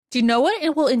Do you know what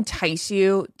it will entice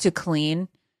you to clean?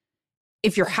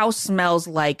 If your house smells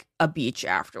like a beach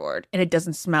afterward and it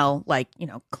doesn't smell like,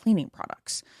 cleaning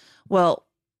products. Well,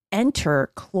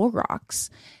 enter Clorox.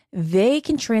 They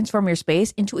can transform your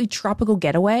space into a tropical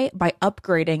getaway by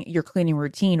upgrading your cleaning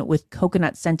routine with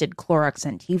coconut-scented Clorox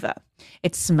Scentiva.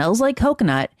 It smells like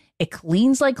coconut, it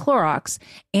cleans like Clorox,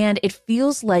 and it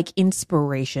feels like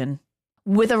inspiration.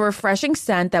 With a refreshing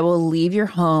scent that will leave your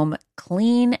home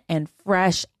clean and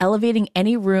fresh, elevating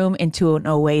any room into an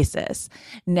oasis.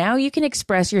 Now you can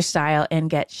express your style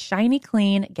and get shiny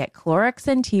clean. Get Clorox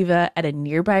Scentiva at a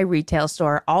nearby retail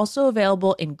store, also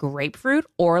available in grapefruit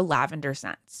or lavender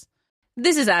scents.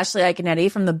 This is Ashley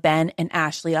Iconetti from the Ben and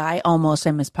Ashley I Almost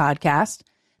Famous podcast.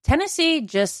 Tennessee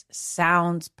just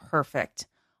sounds perfect,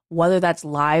 whether that's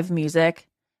live music,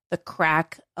 the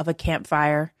crack of a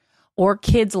campfire, or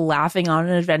kids laughing on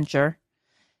an adventure.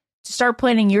 To start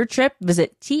planning your trip,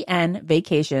 visit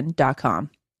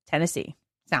tnvacation.com. Tennessee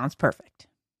sounds perfect.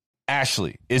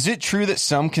 Ashley, is it true that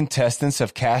some contestants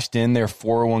have cashed in their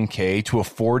 401k to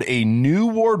afford a new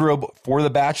wardrobe for The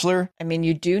Bachelor? I mean,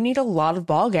 you do need a lot of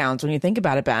ball gowns when you think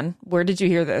about it, Ben. Where did you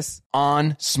hear this?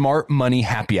 On Smart Money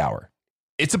Happy Hour.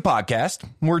 It's a podcast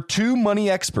where two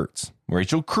money experts,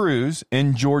 Rachel Cruz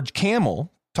and George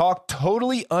Camel, talk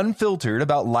totally unfiltered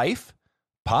about life,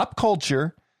 pop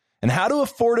culture, and how to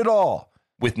afford it all,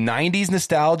 with 90s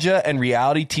nostalgia and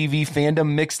reality TV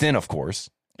fandom mixed in, of course.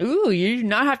 Ooh, you do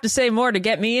not have to say more to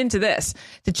get me into this.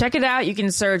 To check it out, you can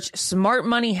search Smart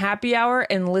Money Happy Hour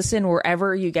and listen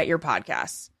wherever you get your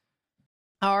podcasts.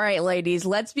 All right, ladies,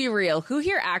 let's be real. Who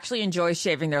here actually enjoys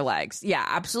shaving their legs? Yeah,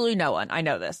 absolutely no one. I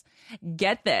know this.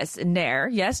 Get this. Nair,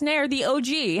 yes, Nair, the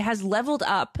OG, has leveled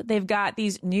up. They've got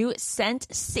these new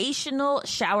sensational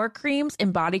shower creams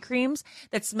and body creams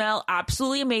that smell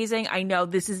absolutely amazing. I know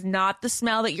this is not the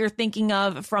smell that you're thinking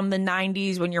of from the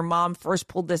 90s when your mom first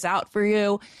pulled this out for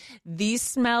you. These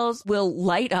smells will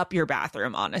light up your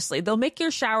bathroom, honestly. They'll make your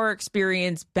shower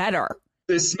experience better.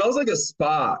 It smells like a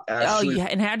spa, actually. Oh, yeah.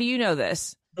 And how do you know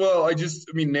this? Well,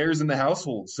 Nair's in the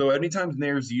household. So anytime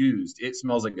Nair's used, it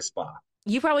smells like a spa.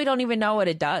 You probably don't even know what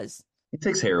it does. It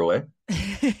takes hair away.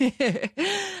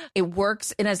 It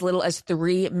works in as little as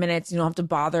 3 minutes. You don't have to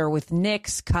bother with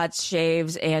nicks, cuts,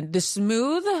 shaves, and the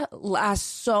smooth lasts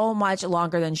so much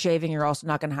longer than shaving. You're also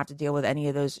not going to have to deal with any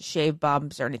of those shave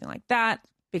bumps or anything like that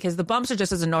because the bumps are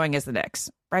just as annoying as the nicks,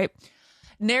 right?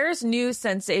 Nair's new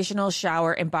sensational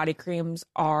shower and body creams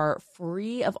are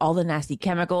free of all the nasty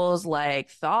chemicals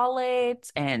like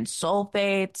phthalates and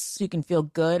sulfates. So you can feel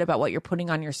good about what you're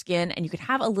putting on your skin, and you can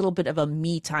have a little bit of a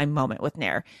me time moment with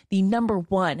Nair, the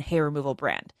 #1 hair removal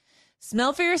brand.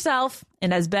 Smell for yourself,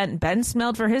 and as Ben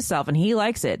smelled for himself, and he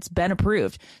likes it. It's Ben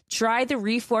approved. Try the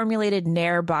reformulated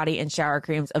Nair body and shower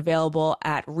creams available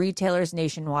at retailers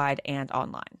nationwide and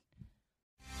online.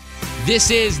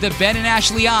 This is the Ben and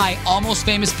Ashley I Almost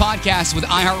Famous podcast with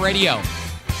iHeartRadio.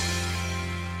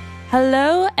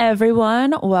 Hello,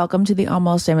 everyone. Welcome to the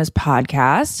Almost Famous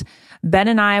podcast. Ben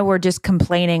and I were just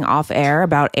complaining off air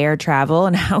about air travel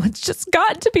and how it's just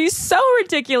gotten to be so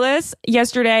ridiculous.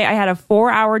 Yesterday, I had a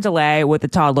 4-hour delay with a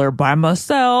toddler by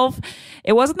myself.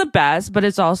 It wasn't the best, but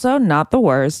it's also not the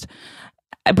worst.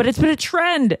 But it's been a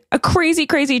trend, a crazy,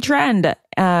 crazy trend.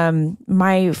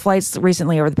 My flights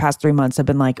recently over the past 3 months have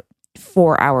been like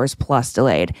 4 hours plus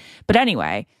delayed. But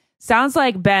anyway, sounds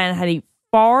like Ben had a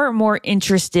far more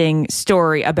interesting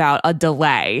story about a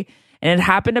delay. And it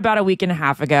happened about a week and a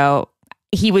half ago.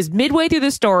 He was midway through the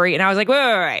story and I was like,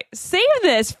 wait. Save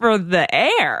this for the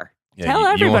air. Yeah, tell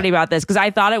everybody about this because I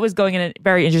thought it was going in a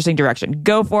very interesting direction.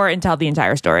 Go for it and tell the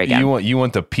entire story again. You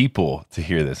want the people to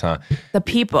hear this, huh? The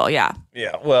people, yeah.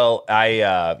 Yeah. Well,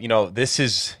 I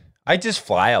I just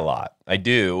fly a lot. I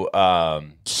do.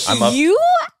 You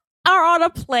are on a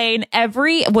plane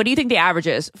what do you think the average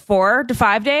is? 4 to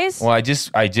 5 days? Well, I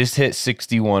just hit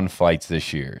 61 flights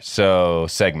this year. So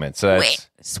segments. So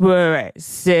that's wait.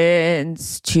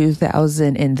 Since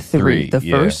 2003, the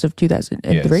first of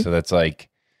 2003. Yeah, so that's like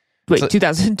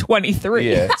 2023.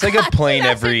 Yeah, it's like a plane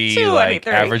every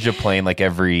average a plane like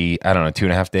every I don't know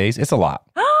 2.5 days. It's a lot.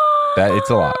 It's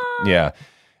a lot. Yeah.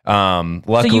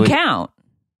 Luckily, so you count.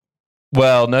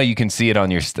 Well, no, you can see it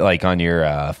on your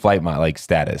flight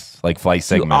status, like flight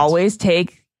segments. You always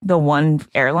take the one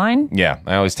airline? Yeah,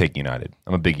 I always take United.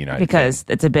 I'm a big United because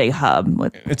fan. It's a big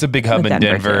hub. It's a big hub in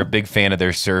Denver. Big fan of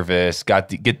their service. Get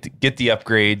the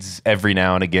upgrades every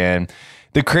now and again.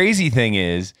 The crazy thing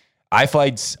is, I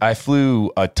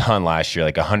flew a ton last year,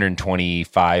 like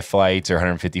 125 flights or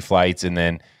 150 flights, and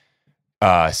then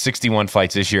 61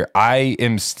 flights this year. I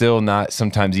am still not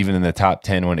sometimes even in the top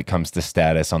 10 when it comes to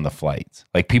status on the flights.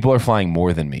 Like people are flying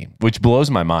more than me, which blows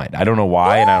my mind. I don't know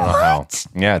why and I don't know how.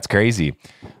 Yeah, it's crazy.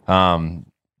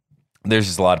 There's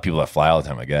just a lot of people that fly all the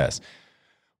time, I guess.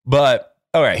 But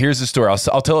all right, here's the story.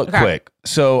 I'll tell it quick.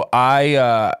 So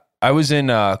I was in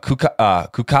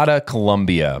Cúcuta,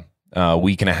 Colombia a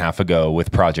week and a half ago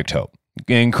with Project Hope.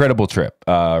 Incredible trip,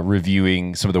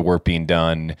 reviewing some of the work being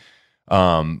done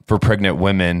for pregnant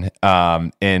women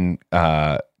in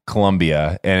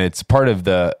Colombia, and it's part of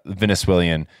the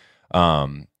Venezuelan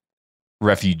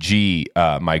refugee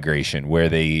migration, where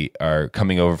they are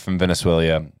coming over from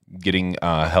Venezuela, getting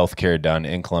healthcare done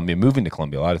in Colombia, moving to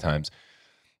Colombia a lot of times.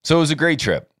 So it was a great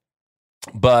trip,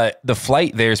 but the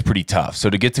flight there is pretty tough. So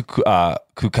to get to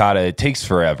Cúcuta, it takes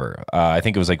forever. I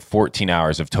think it was like 14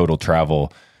 hours of total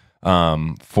travel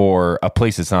for a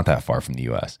place that's not that far from the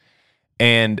U.S.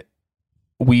 And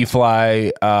we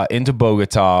fly into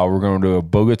Bogota. We're going to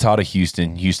Bogota to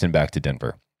Houston, Houston back to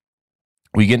Denver.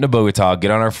 We get into Bogota,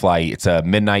 get on our flight. It's a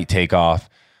midnight takeoff.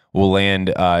 We'll land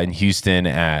in Houston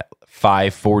at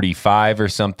 5:45 or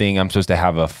something. I'm supposed to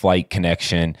have a flight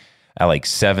connection at like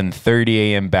 7:30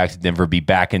 a.m. back to Denver, be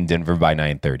back in Denver by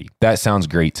 9:30. That sounds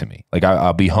great to me. Like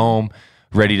I'll be home,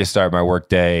 ready to start my work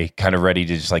day, kind of ready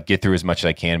to just like get through as much as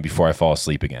I can before I fall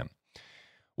asleep again.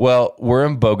 Well, we're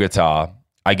in Bogota.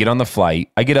 I get on the flight.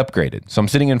 I get upgraded. So I'm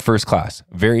sitting in first class.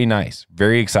 Very nice.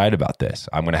 Very excited about this.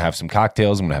 I'm going to have some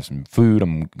cocktails. I'm going to have some food.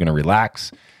 I'm going to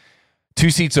relax. 2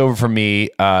 seats over from me,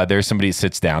 there's somebody that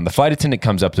sits down. The flight attendant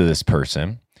comes up to this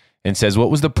person and says,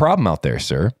 "What was the problem out there,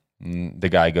 sir?" And the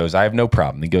guy goes, "I have no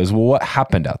problem." He goes, "Well, what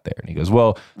happened out there?" And he goes,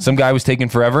 "Well, some guy was taking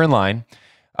forever in line.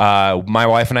 My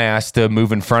wife and I asked to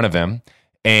move in front of him,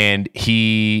 and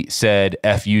he said,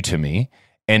 'F you' to me.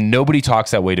 And nobody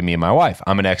talks that way to me and my wife.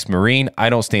 I'm an ex-Marine. I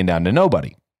don't stand down to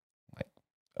nobody."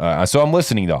 So I'm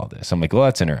listening to all this. I'm like, well,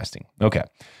 that's interesting. Okay.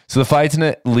 So the flight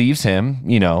attendant leaves him,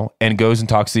 and goes and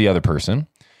talks to the other person.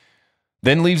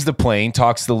 Then leaves the plane,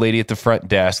 talks to the lady at the front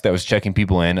desk that was checking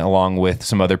people in, along with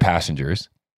some other passengers.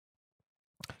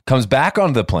 Comes back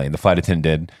onto the plane, the flight attendant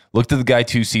did, looked at the guy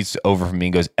 2 seats over from me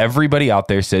and goes, "Everybody out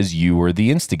there says you were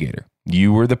the instigator.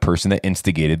 You were the person that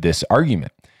instigated this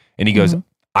argument." And he goes,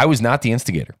 "I was not the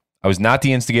instigator. I was not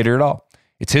the instigator at all.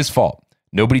 It's his fault.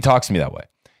 Nobody talks to me that way."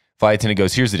 Flight attendant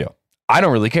goes, "Here's the deal. I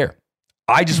don't really care.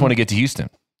 I just want to get to Houston.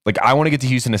 Like, I want to get to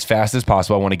Houston as fast as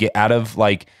possible. I want to get out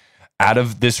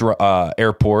of this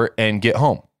airport and get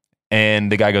home."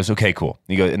 And the guy goes, "Okay, cool."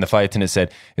 And the flight attendant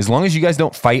said, "As long as you guys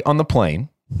don't fight on the plane,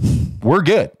 we're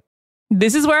good."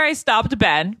 This is where I stopped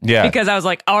Ben. Yeah. Because I was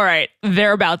like, all right,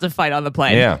 they're about to fight on the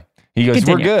plane. Yeah. He goes,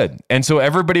 Continue. "We're good." And so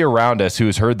everybody around us who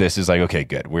has heard this is like, "Okay,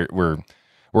 good. We're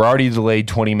already delayed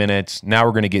 20 minutes. Now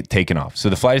we're going to get taken off." So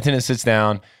the flight attendant sits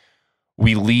down.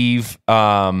 We leave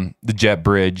the jet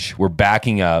bridge. We're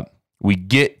backing up. We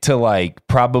get to like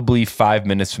probably 5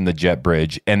 minutes from the jet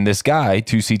bridge. And this guy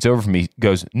 2 seats over from me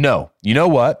goes, "No, you know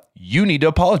what? You need to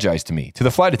apologize to me," to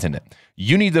the flight attendant.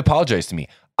 "You need to apologize to me.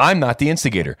 I'm not the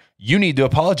instigator. You need to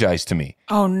apologize to me."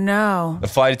 Oh, no. The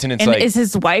flight attendant's And like, is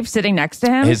his wife sitting next to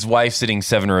him? his wife sitting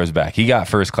 7 rows back. He got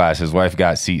first class. His wife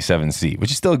got seat 7C, which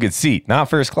is still a good seat, not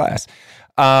first class.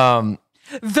 The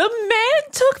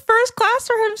man took first class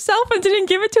for himself and didn't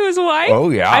give it to his wife? Oh,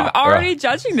 yeah. I'm already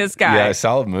judging this guy. Yeah,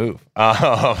 solid move.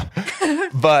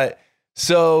 But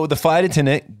so the flight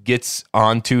attendant gets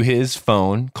onto his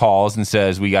phone, calls, and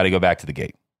says, "We got to go back to the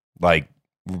gate. Like,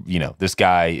 this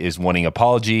guy is wanting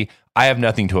apology. I have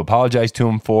nothing to apologize to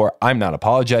him for. I'm not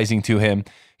apologizing to him."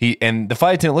 And the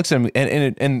flight attendant looks at him,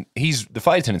 and the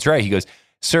flight attendant's right. He goes,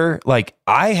 "Sir, like,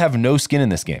 I have no skin in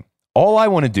this game. All I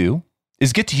want to do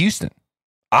is get to Houston.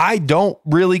 I don't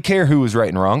really care who is right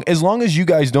and wrong, as long as you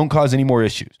guys don't cause any more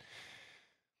issues."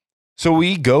 So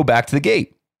we go back to the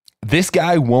gate. This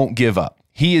guy won't give up.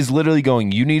 He is literally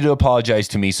going, "You need to apologize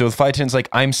to me." So the flight attendant's like,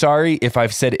 "I'm sorry if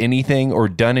I've said anything or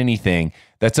done anything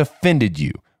that's offended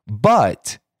you,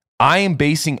 but I am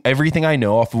basing everything I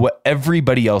know off of what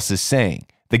everybody else is saying.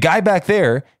 The guy back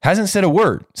there hasn't said a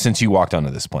word since you walked onto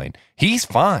this plane. He's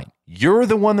fine. You're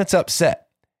the one that's upset,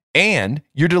 and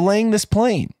you're delaying this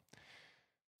plane."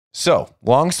 So,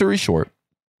 long story short,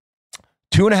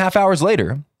 2.5 hours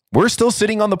later, we're still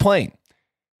sitting on the plane.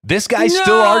 This guy's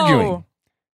still arguing.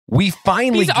 We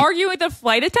finally... He's arguing with the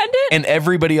flight attendant? And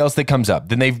everybody else that comes up.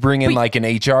 Then they bring in like an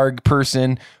HR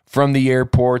person from the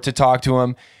airport to talk to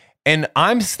him. And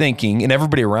I'm thinking, and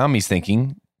everybody around me's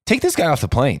thinking, take this guy off the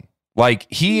plane. Like,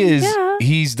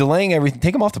 he's delaying everything.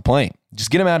 Take him off the plane.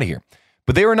 Just get him out of here.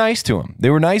 But they were nice to him. They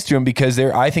were nice to him because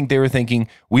I think they were thinking,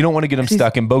 we don't want to get him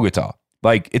stuck in Bogota.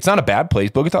 Like, it's not a bad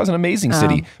place. Bogota is an amazing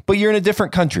city, but you're in a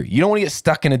different country. You don't want to get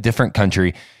stuck in a different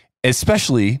country,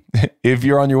 especially if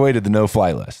you're on your way to the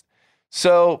no-fly list.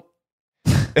 So,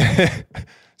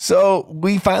 so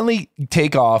we finally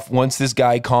take off. Once this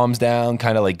guy calms down,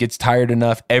 kind of like gets tired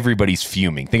enough, everybody's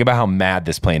fuming. Think about how mad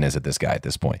this plane is at this guy at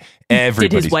this point.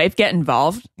 Did his wife get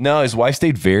involved? No, his wife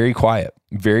stayed very quiet,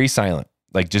 very silent.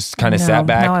 Like, just kind of sat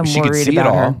back. Now I'm She could worried see it about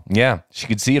all. her. Yeah, she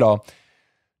could see it all.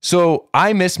 So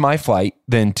I missed my flight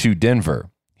then to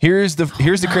Denver. Here's the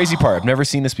crazy part. I've never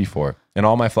seen this before in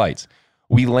all my flights.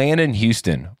 We land in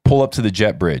Houston, pull up to the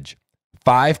jet bridge.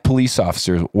 5 police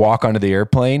officers walk onto the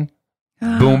airplane.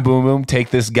 Boom, boom, boom. Take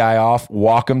this guy off,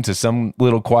 walk him to some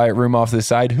little quiet room off the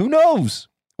side. Who knows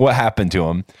what happened to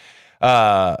him?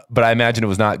 But I imagine it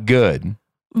was not good.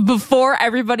 Before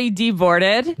everybody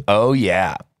deboarded? Oh,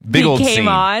 yeah. Big He old came scene.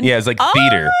 on? Yeah, it was like Oh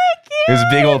theater. my It was a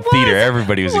big God, old it theater. was.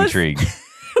 Everybody was intrigued.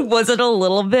 Was it a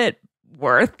little bit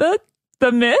worth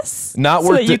the miss? Not So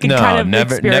worth that you it. can No, kind of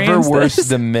never experience worth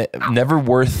this? never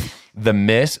worth the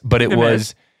miss. But it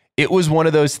was one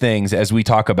of those things, as we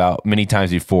talk about many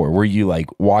times before, where you like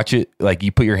watch it, like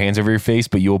you put your hands over your face,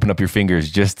 but you open up your fingers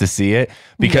just to see it,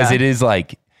 because it is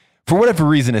like, for whatever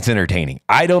reason, it's entertaining.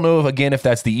 I don't know if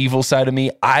that's the evil side of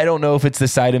me. I don't know if it's the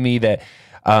side of me that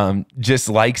just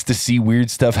likes to see weird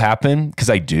stuff happen,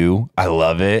 because I do. I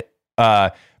love it.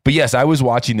 But yes, I was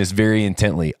watching this very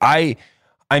intently.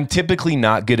 I'm typically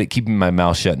not good at keeping my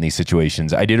mouth shut in these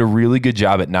situations. I did a really good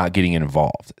job at not getting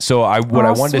involved. So I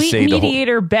wanted to say,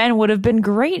 mediator Ben would have been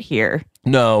great here.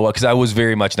 No, because I was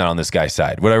very much not on this guy's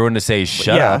side. What I wanted to say is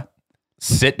shut up,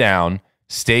 sit down,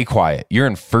 stay quiet. You're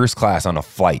in first class on a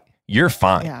flight. You're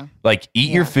fine. Yeah. Like,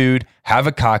 eat your food, have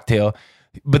a cocktail.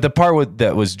 But the part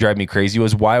that was driving me crazy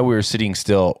was while we were sitting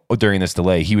still during this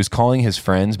delay, he was calling his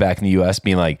friends back in the U.S.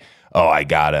 being like, oh, I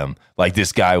got him. Like,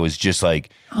 this guy was just like,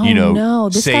 no,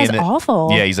 this saying guy's awful.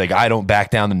 Yeah, he's like, I don't back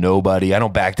down to nobody. I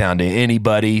don't back down to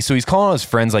anybody. So he's calling his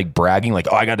friends, like, bragging, like,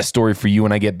 oh, I got a story for you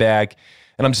when I get back.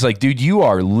 And I'm just like, dude, you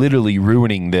are literally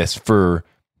ruining this for,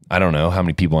 I don't know how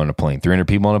many people on a plane, 300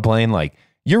 people on a plane. Like,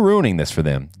 you're ruining this for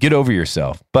them. Get over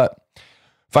yourself. But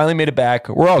finally made it back.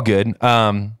 We're all good.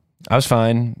 I was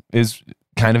fine. It was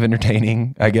kind of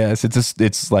entertaining, I guess.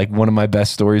 It's like one of my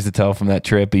best stories to tell from that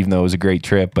trip, even though it was a great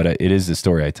trip, but it is the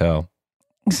story I tell.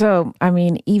 So, I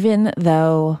mean, even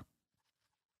though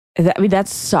that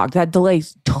sucked. That delay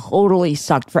totally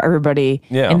sucked for everybody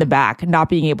in the back, not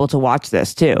being able to watch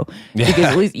this too. Yeah, because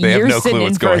at least they have you're no clue sitting in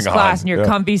what's first going class on. in your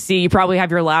comfy seat. You probably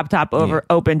have your laptop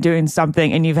open doing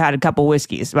something, and you've had a couple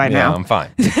whiskeys by now. I'm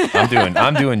fine.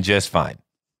 I'm doing just fine.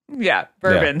 Yeah,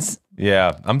 bourbons.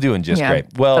 Yeah, I'm doing just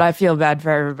great. Well, but I feel bad for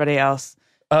everybody else,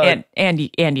 and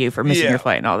you for missing your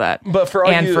flight and all that. But for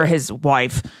all for his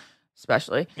wife,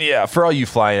 especially. Yeah, for all you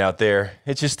flying out there,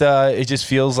 it just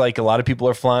feels like a lot of people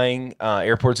are flying.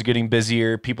 Airports are getting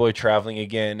busier. People are traveling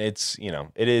again. It's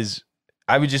it is.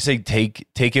 I would just say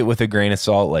take it with a grain of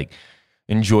salt. Like,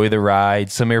 enjoy the ride.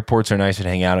 Some airports are nicer to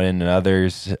hang out in than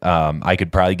others. I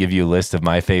could probably give you a list of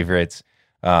my favorites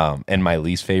and my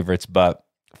least favorites, but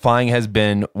flying has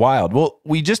been wild. Well,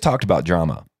 we just talked about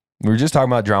drama. We were just talking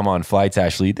about drama on flights,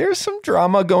 Ashley. There's some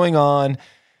drama going on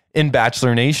in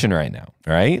Bachelor Nation right now,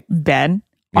 right? Ben,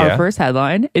 our first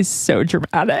headline is so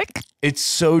dramatic. It's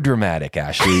so dramatic,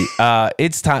 Ashley.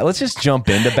 It's time. Let's just jump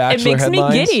into Bachelor makes me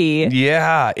headlines. giddy.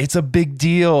 Yeah, it's a big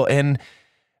deal. And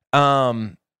I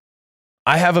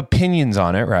have opinions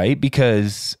on it, right?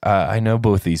 Because I know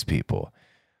both these people.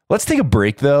 Let's take a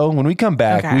break, though. When we come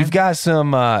back, we've got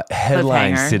some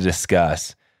headlines to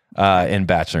discuss in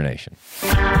Bachelor Nation.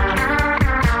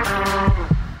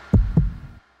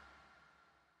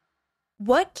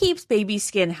 What keeps baby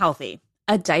skin healthy?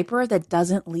 A diaper that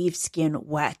doesn't leave skin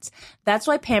wet. That's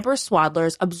why Pampers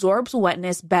Swaddlers absorbs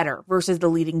wetness better versus the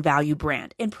leading value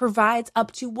brand and provides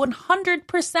up to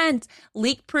 100%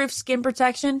 leak-proof skin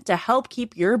protection to help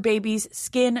keep your baby's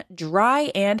skin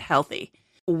dry and healthy.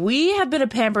 We have been a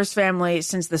Pampers family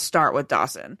since the start with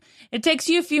Dawson. It takes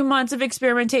you a few months of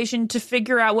experimentation to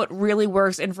figure out what really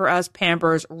works, and for us,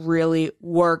 Pampers really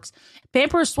works.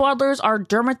 Pampers Swaddlers are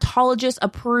dermatologist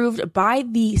approved by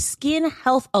the Skin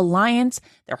Health Alliance.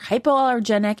 They're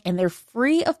hypoallergenic and they're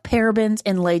free of parabens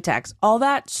and latex. All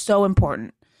that so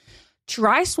important.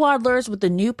 Try Swaddlers with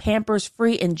the new Pampers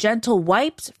Free and Gentle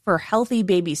wipes for healthy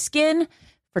baby skin.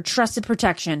 For trusted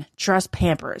protection, trust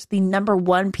Pampers, the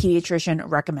 #1 pediatrician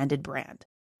recommended brand.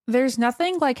 There's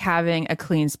nothing like having a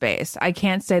clean space. I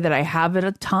can't say that I have it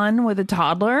a ton with a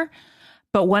toddler,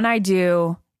 but when I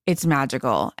do, it's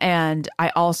magical. And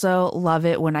I also love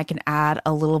it when I can add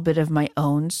a little bit of my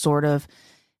own sort of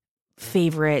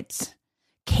favorite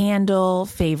candle,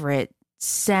 favorite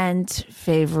scent,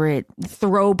 favorite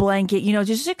throw blanket,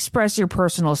 just express your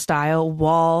personal style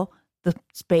while the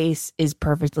space is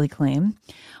perfectly clean.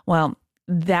 Well,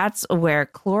 that's where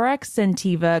Clorox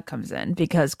Scentiva comes in,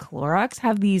 because Clorox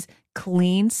have these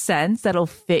clean scents that'll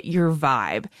fit your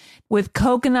vibe. With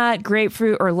coconut,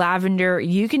 grapefruit, or lavender,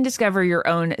 you can discover your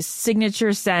own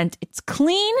signature scent. It's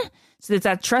clean, so it's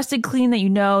that trusted clean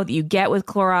that that you get with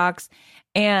Clorox,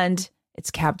 and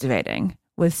it's captivating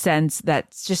with scents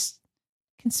that just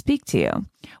can speak to you.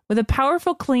 With a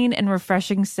powerful, clean, and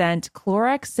refreshing scent,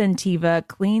 Clorox Scentiva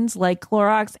cleans like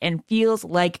Clorox and feels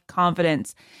like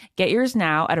confidence. Get yours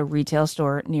now at a retail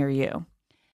store near you.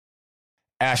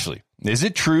 Ashley, is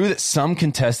it true that some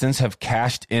contestants have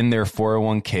cashed in their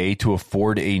 401k to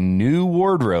afford a new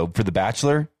wardrobe for The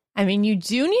Bachelor? I mean, you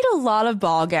do need a lot of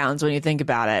ball gowns when you think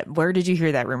about it. Where did you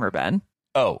hear that rumor, Ben?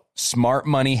 Oh, Smart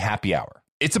Money Happy Hour.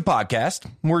 It's a podcast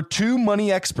where two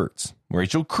money experts,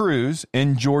 Rachel Cruz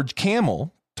and George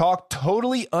Kamel, talk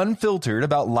totally unfiltered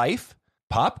about life,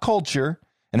 pop culture,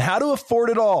 and how to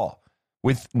afford it all,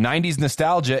 with 90s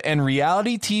nostalgia and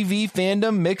reality TV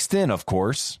fandom mixed in, of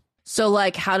course. So,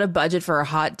 like, how to budget for a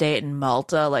hot date in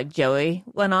Malta, like Joey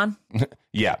went on?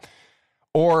 Yeah.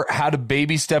 Or how to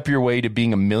baby step your way to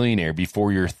being a millionaire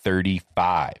before you're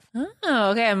 35.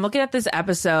 Oh, okay. I'm looking at this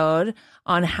episode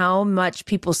on how much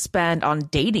people spend on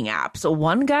dating apps. So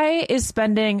one guy is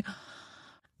spending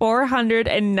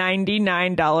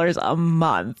 $499 a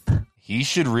month. He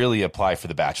should really apply for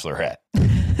The Bachelorette.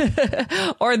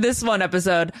 Or this one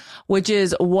episode, which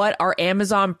is what our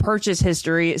Amazon purchase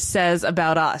history says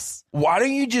about us. Why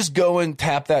don't you just go and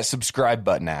tap that subscribe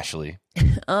button, Ashley?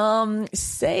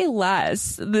 Say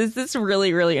less. This is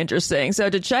really, really interesting. So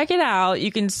to check it out,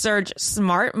 you can search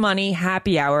Smart Money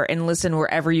Happy Hour and listen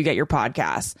wherever you get your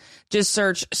podcasts. Just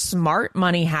search Smart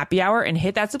Money Happy Hour and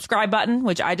hit that subscribe button,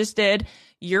 which I just did.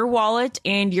 Your wallet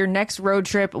and your next road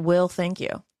trip will thank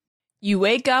you. You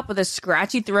wake up with a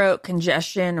scratchy throat,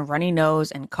 congestion, runny nose,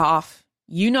 and cough.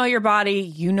 You know your body.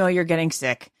 You know you're getting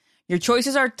sick. Your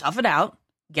choices are tough it out,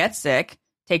 get sick,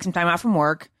 take some time out from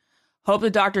work, hope the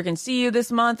doctor can see you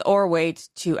this month, or wait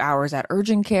 2 hours at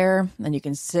urgent care. Then you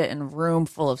can sit in a room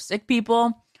full of sick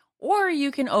people. Or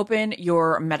you can open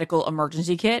your medical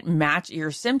emergency kit, match your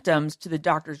symptoms to the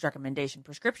doctor's recommendation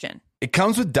prescription. It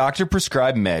comes with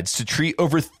doctor-prescribed meds to treat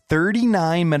over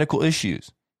 39 medical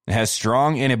issues. It has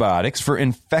strong antibiotics for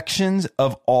infections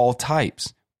of all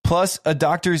types, plus a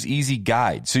doctor's easy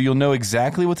guide, so you'll know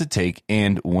exactly what to take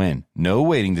and when. No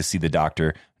waiting to see the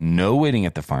doctor, no waiting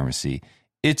at the pharmacy.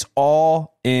 It's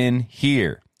all in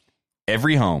here.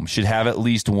 Every home should have at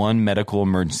least one medical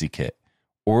emergency kit.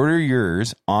 Order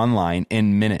yours online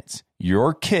in minutes.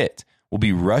 Your kit will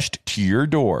be rushed to your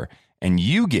door, and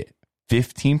you get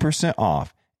 15%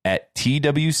 off at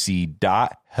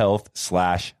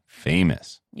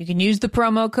twc.health/famous. You can use the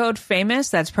promo code FAMOUS.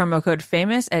 That's promo code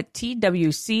FAMOUS at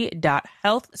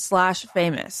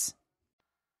twc.health/famous.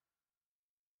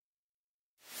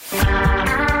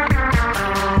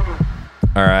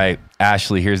 All right,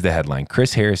 Ashley, here's the headline.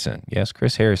 Chris Harrison, yes,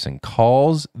 Chris Harrison,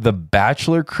 calls The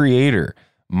Bachelor creator,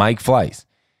 Mike Fleiss,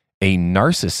 a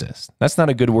narcissist. That's not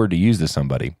a good word to use to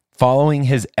somebody, following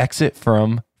his exit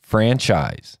from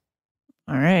franchise.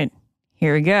 All right,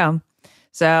 here we go.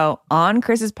 So on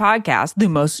Chris's podcast, the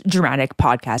most dramatic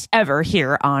podcast ever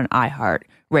here on iHeart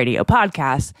Radio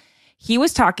Podcasts, he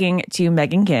was talking to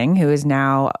Megan King, who is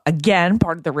now, again,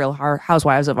 part of the Real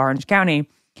Housewives of Orange County.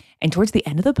 And towards the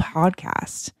end of the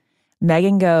podcast,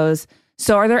 Megan goes,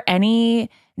 so are there any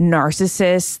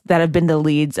narcissists that have been the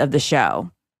leads of the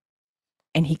show?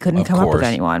 And he couldn't come up with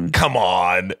anyone. Come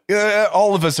on.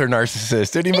 All of us are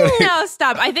narcissists. Anybody? No,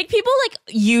 stop. I think people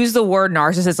use the word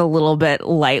narcissist a little bit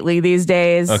lightly these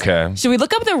days. Okay. Should we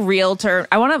look up the real term?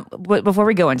 I want to, before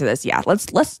we go into this,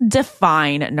 let's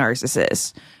define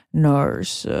narcissist.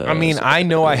 Narcissist. I mean, I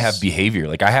know I have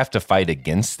behavior. I have to fight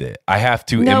against it. I have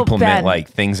to implement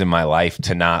things in my life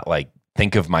to not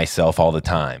think of myself all the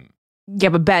time. Yeah,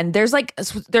 but Ben, there's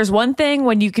one thing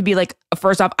when you could be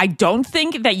first off, I don't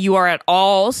think that you are at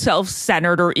all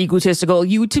self-centered or egotistical.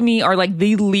 You, to me, are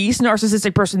the least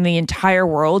narcissistic person in the entire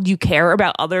world. You care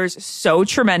about others so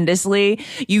tremendously.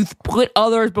 You put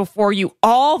others before you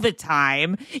all the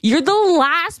time. You're the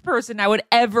last person I would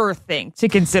ever think to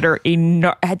consider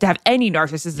to have any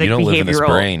narcissistic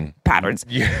behavioral patterns.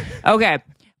 Yeah. Okay,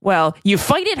 well, you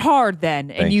fight it hard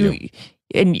then, and you.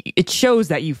 And it shows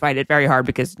that you fight it very hard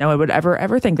because no one would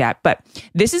ever think that. But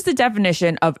this is the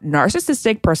definition of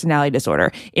narcissistic personality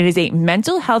disorder. It is a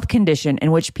mental health condition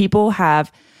in which people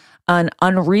have an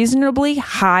unreasonably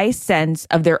high sense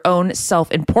of their own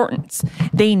self-importance.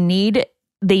 They need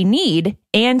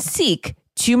and seek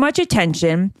too much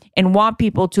attention and want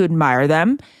people to admire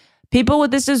them. People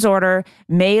with this disorder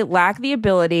may lack the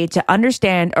ability to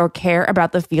understand or care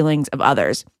about the feelings of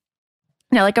others.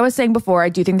 Now, like I was saying before, I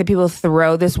do think that people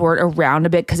throw this word around a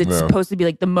bit because it's supposed to be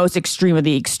like the most extreme of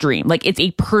the extreme. Like it's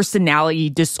a personality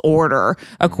disorder,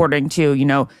 according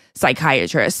to,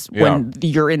 psychiatrists when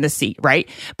you're in the seat, right?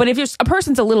 But if a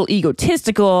person's a little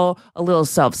egotistical, a little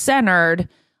self-centered,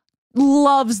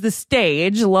 loves the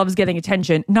stage, loves getting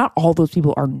attention, not all those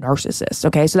people are narcissists,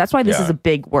 okay? So that's why this is a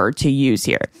big word to use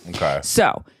here. Okay.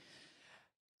 So,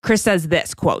 Chris says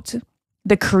this, quote,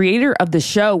 "The creator of the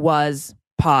show was...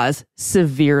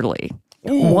 severely.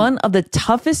 One of the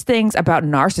toughest things about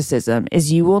narcissism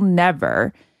is you will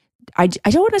never, I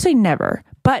don't want to say never,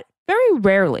 but very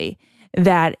rarely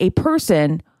that a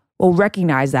person will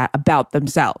recognize that about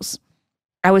themselves.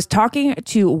 I was talking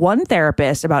to one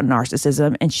therapist about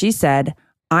narcissism and she said,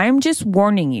 I'm just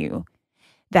warning you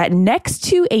that next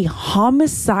to a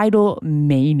homicidal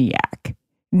maniac,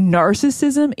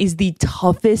 narcissism is the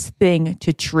toughest thing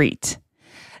to treat.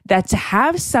 That to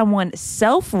have someone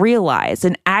self-realize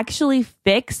and actually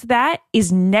fix that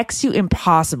is next to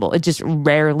impossible. It just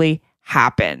rarely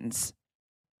happens."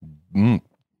 Yeah.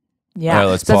 All right,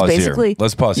 let's so pause basically, here.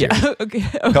 Let's pause here. Okay.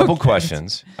 A couple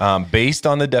questions. Based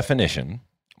on the definition,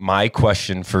 my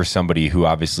question for somebody who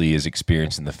obviously is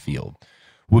experienced in the field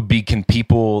would be, can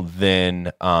people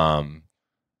then, can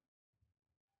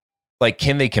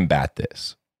they combat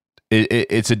this?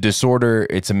 It's a disorder.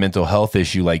 It's a mental health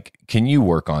issue. Like, can you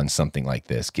work on something like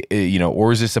this?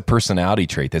 Or is this a personality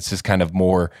trait that's just kind of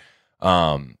more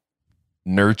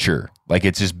nurture? Like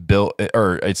it's just built,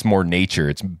 or it's more nature.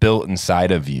 It's built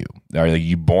inside of you. Are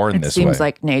you born this way? It seems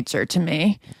like nature to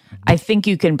me. I think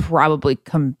you can probably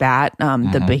combat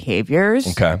the behaviors.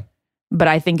 Okay. But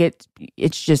I think it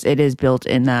is built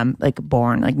in them, like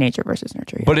born, like nature versus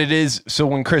nurture. Yeah. But it is. So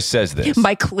when Chris says this,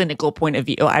 my clinical point of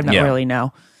view, I don't really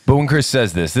know. But when Chris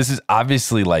says this is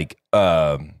obviously like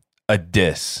a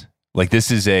diss. Like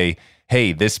this is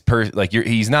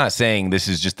he's not saying this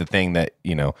is just a thing that,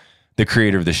 the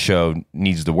creator of the show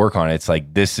needs to work on. It's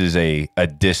like, this is a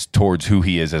diss towards who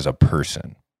he is as a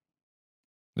person.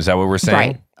 Is that what we're saying?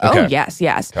 Right. Okay. Oh, yes.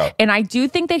 Okay. And I do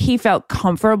think that he felt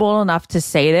comfortable enough to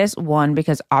say this. One,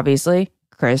 because obviously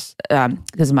Chris,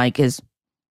 because Mike is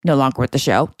no longer with the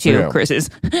show. Two, Chris is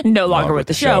no longer with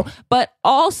the show. But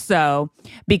also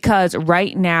because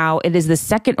right now it is the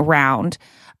second round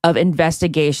of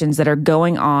investigations that are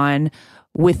going on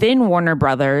within Warner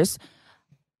Brothers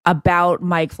about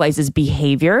Mike Fleiss's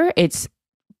behavior. It's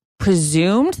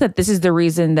presumed that this is the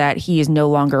reason that he is no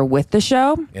longer with the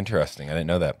show. Interesting. I didn't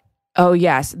know that. Oh,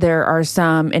 yes. There are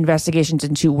some investigations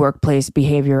into workplace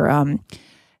behavior.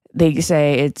 They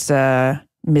say it's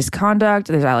misconduct.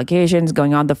 There's allegations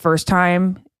going on. The first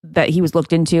time that he was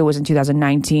looked into was in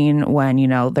 2019 when,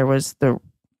 there was the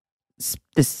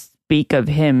speak of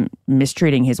him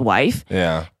mistreating his wife.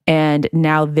 Yeah. And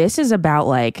now this is about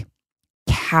like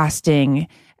casting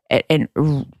and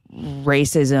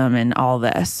racism and all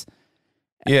this.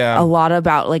 Yeah. A lot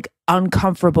about like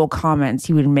uncomfortable comments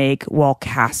he would make while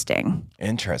casting.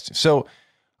 Interesting. So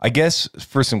I guess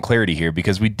for some clarity here,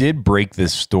 because we did break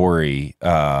this story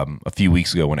a few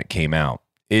weeks ago when it came out,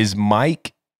 is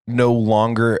Mike no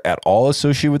longer at all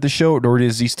associated with the show, or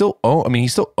does he still own? I mean, he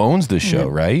still owns the show,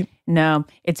 right? No,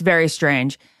 it's very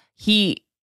strange. He,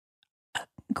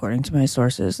 according to my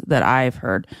sources that I've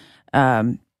heard,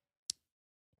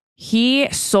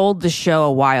 he sold the show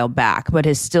a while back, but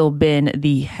has still been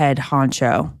the head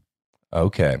honcho.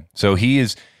 Okay. So he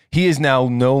is now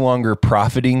no longer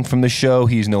profiting from the show.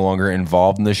 He's no longer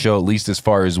involved in the show, at least as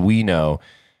far as we know.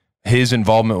 His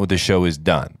involvement with the show is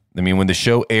done. I mean, when the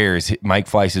show airs, Mike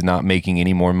Fleiss is not making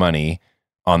any more money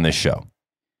on this show.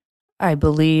 I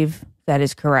believe that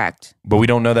is correct. But we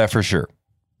don't know that for sure.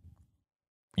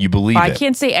 You believe it? I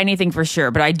can't say anything for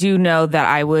sure, but I do know that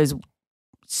I was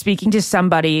speaking to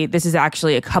somebody, this is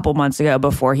actually a couple months ago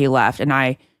before he left,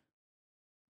 and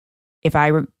if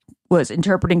I was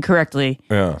interpreting correctly,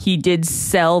 he did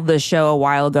sell the show a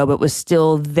while ago, but was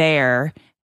still there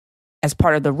as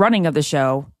part of the running of the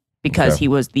show because he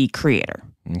was the creator.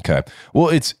 Okay. Well,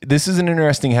 this is an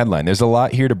interesting headline. There's a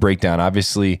lot here to break down.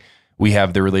 Obviously, we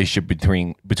have the relationship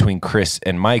between Chris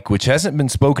and Mike, which hasn't been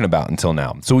spoken about until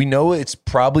now. So we know it's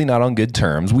probably not on good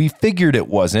terms. We figured it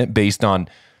wasn't based on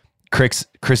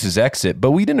Chris's exit,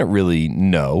 but we didn't really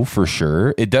know for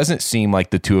sure. It doesn't seem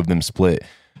like the two of them split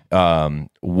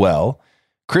well.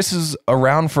 Chris is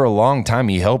around for a long time.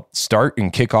 He helped start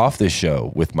and kick off this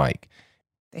show with Mike.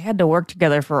 They had to work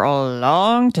together for a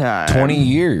long time. 20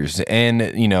 years. And,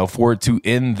 for it to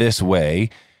end this way,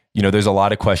 there's a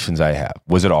lot of questions I have.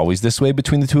 Was it always this way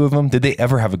between the two of them? Did they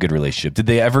ever have a good relationship? Did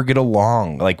they ever get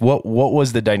along? Like, what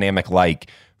was the dynamic like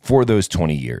for those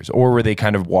 20 years? Or were they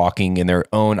kind of walking in their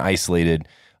own isolated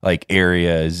like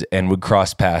areas and would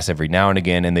cross paths every now and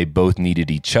again, and they both needed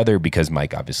each other because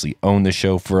Mike obviously owned the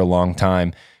show for a long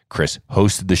time. Chris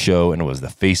hosted the show and was the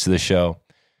face of the show.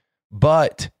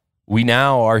 But we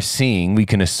now are seeing, we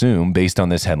can assume based on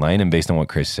this headline and based on what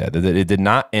Chris said, that it did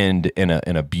not end in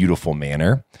a beautiful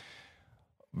manner.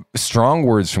 Strong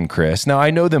words from Chris. Now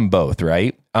I know them both,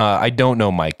 right? I don't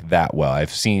know Mike that well.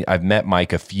 I've met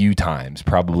Mike a few times,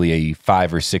 probably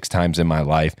 5 or 6 times in my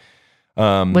life.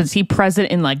 Was he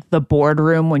present in like the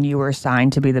boardroom when you were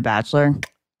assigned to be the Bachelor?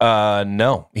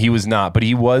 No, he was not, but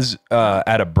he was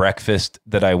at a breakfast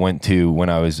that I went to when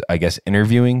I was, I guess,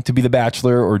 interviewing to be the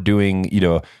Bachelor or doing,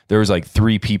 there was like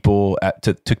 3 people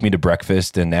took me to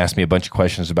breakfast and asked me a bunch of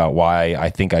questions about why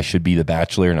I think I should be the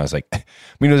Bachelor. And I was like,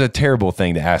 it was a terrible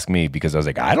thing to ask me because I was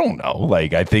like, I don't know.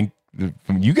 Like, I think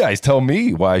you guys tell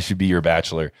me why I should be your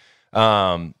Bachelor.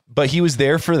 But he was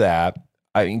there for that.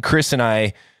 I mean, Chris and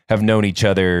I have known each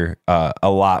other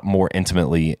a lot more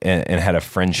intimately and had a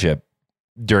friendship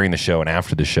during the show and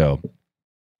after the show.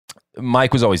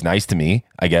 Mike was always nice to me,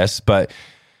 I guess, but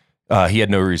he had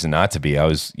no reason not to be. I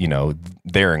was,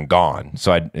 there and gone.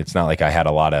 So it's not like I had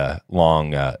a lot of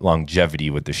longevity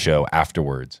with the show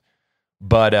afterwards.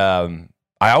 But I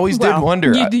always did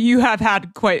wonder. You have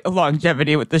had quite a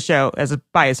longevity with the show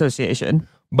by association.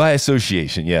 By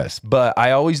association, yes. But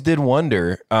I always did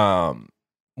wonder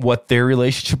what their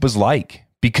relationship was like,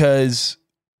 because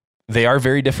they are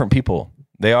very different people.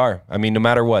 They are. I mean, no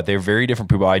matter what, they're very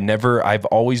different people. I've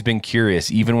always been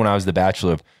curious, even when I was the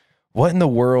Bachelor, of what in the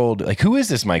world, like, who is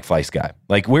this Mike Fleiss guy?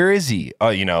 Like, where is he?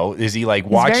 Is he like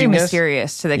watching us? He's very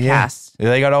mysterious to the cast.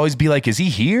 They got to always be like, is he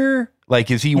here?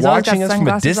 Like, is he watching us from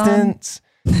a distance?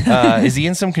 Is he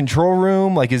in some control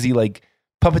room? Like, is he like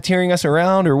puppeteering us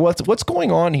around, or what's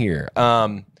going on here?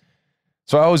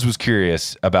 So I always was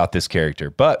curious about this character,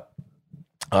 but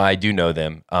I do know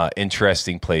them.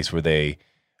 Interesting place where they've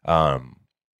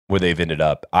ended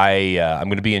up. I'm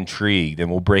going to be intrigued,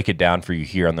 and we'll break it down for you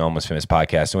here on the Almost Famous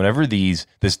podcast. So whenever this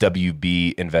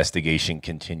WB investigation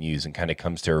continues and kind of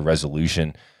comes to a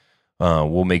resolution,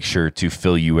 we'll make sure to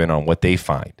fill you in on what they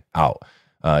find out.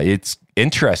 It's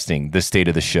interesting, the state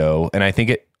of the show, and I think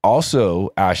it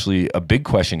also, Ashley, a big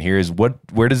question here is what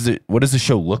does the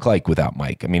show look like without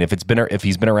Mike? I mean, if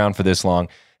he's been around for this long,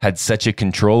 had such a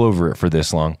control over it for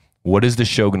this long, what is the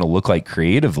show going to look like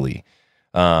creatively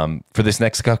for this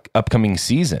next upcoming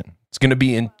season? It's going to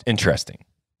be interesting.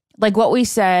 Like what we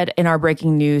said in our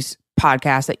breaking news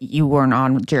podcast that you weren't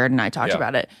on, Jared and I talked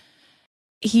about it.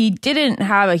 He didn't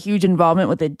have a huge involvement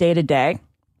with the day-to-day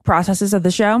processes of the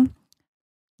show,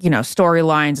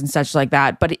 storylines and such like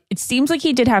that. But it seems like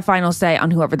he did have final say on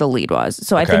whoever the lead was.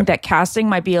 So I think that casting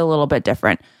might be a little bit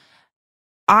different.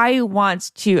 I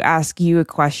want to ask you a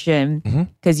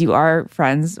question because you are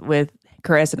friends with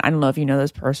Chris, and I don't know if you know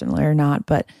this personally or not,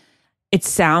 but it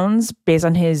sounds, based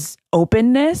on his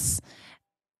openness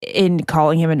in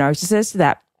calling him a narcissist,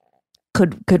 that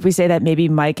could we say that maybe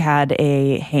Mike had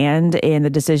a hand in the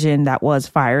decision that was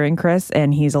firing Chris,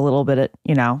 and he's a little bit,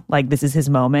 like this is his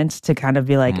moment to kind of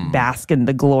be like bask in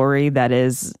the glory that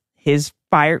is his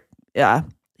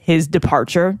his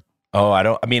departure? Oh,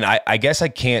 I guess I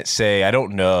can't say. I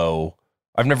don't know.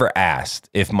 I've never asked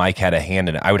if Mike had a hand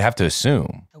in it. I would have to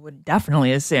assume. I would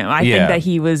definitely assume. I think that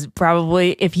he was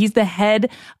probably, if he's the head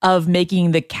of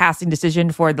making the casting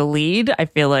decision for the lead, I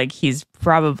feel like he's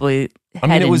probably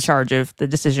in charge of the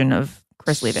decision of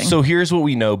Chris leaving. So here's what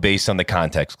we know based on the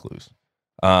context clues.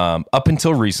 Up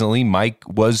until recently, Mike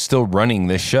was still running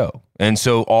this show. And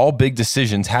so all big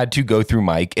decisions had to go through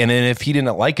Mike. And then if he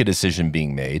didn't like a decision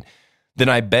being made, then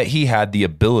I bet he had the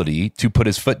ability to put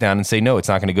his foot down and say, no, it's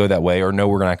not going to go that way, or no,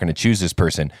 we're not going to choose this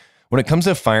person. When it comes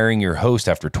to firing your host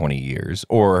after 20 years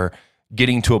or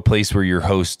getting to a place where your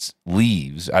host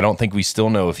leaves, I don't think we still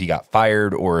know if he got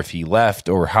fired or if he left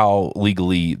or how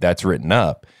legally that's written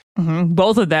up. Mm-hmm.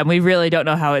 Both of them, we really don't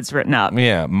know how it's written up.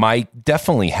 Yeah, Mike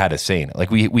definitely had a say in it.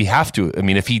 Like we have to. I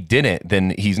mean, if he didn't,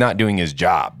 then he's not doing his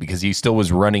job because he still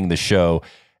was running the show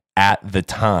at the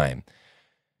time.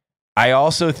 I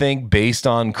also think based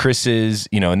on Chris's,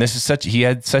 and this is he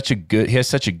has such a good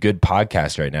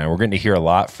podcast right now. We're going to hear a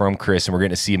lot from Chris, and we're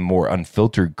going to see a more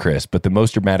unfiltered Chris. But the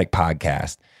Most Dramatic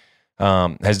podcast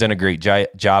has done a great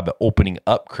job at opening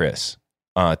up Chris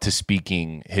to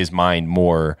speaking his mind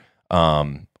more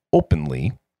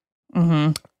openly.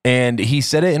 Mm-hmm. And he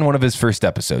said it in one of his first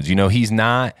episodes. He's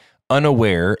not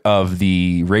unaware of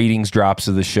the ratings drops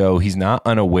of the show. He's not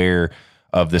unaware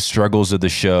of the struggles of the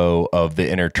show, of the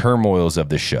inner turmoils of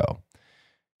the show.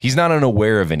 He's not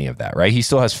unaware of any of that, right? He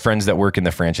still has friends that work in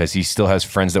the franchise. He still has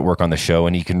friends that work on the show,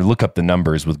 and he can look up the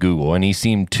numbers with Google, and he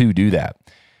seemed to do that.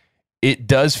 It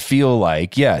does feel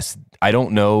like, yes, I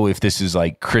don't know if this is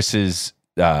like Chris's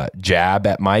jab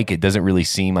at Mike. It doesn't really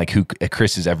seem like who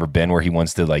Chris has ever been, where he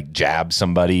wants to like jab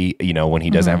somebody, when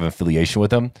he doesn't have an affiliation with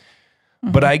them.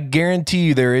 But I guarantee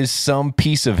you there is some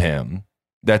piece of him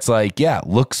that's like, yeah,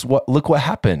 look what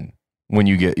happened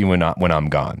when I'm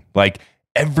gone. Like,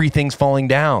 everything's falling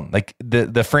down. Like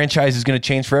the franchise is going to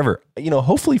change forever.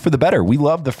 Hopefully for the better. We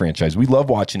love the franchise. We love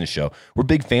watching the show. We're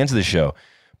big fans of the show.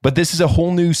 But this is a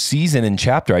whole new season and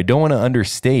chapter. I don't want to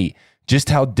understate just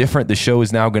how different the show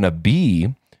is now going to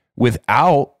be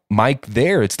without Mike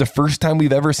there. It's the first time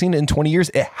we've ever seen it in 20 years.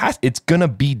 It's going to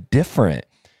be different.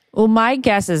 Well, my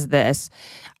guess is this.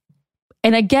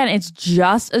 And again, it's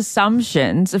just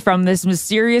assumptions from this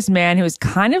mysterious man who is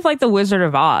kind of like the Wizard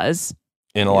of Oz.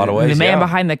 In a lot of ways, the man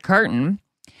behind the curtain.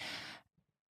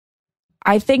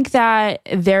 I think that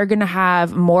they're going to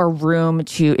have more room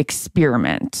to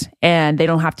experiment, and they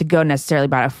don't have to go necessarily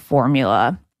by a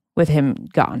formula with him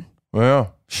gone.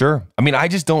 Well, sure. I mean, I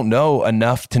just don't know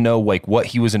enough to know like what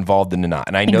he was involved in or not.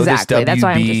 And I know this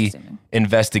WB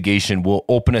investigation will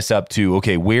open us up to,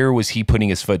 okay, where was he putting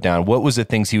his foot down? What was the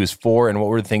things he was for, and what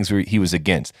were the things he was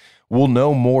against? We'll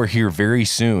know more here very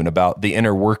soon about the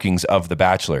inner workings of The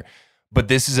Bachelor. But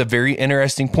this is a very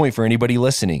interesting point for anybody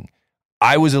listening.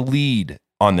 I was a lead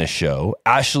on this show.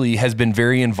 Ashley has been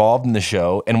very involved in the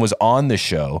show and was on the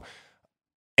show.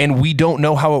 And we don't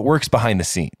know how it works behind the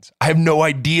scenes. I have no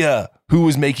idea who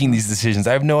was making these decisions.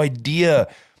 I have no idea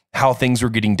how things were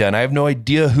getting done. I have no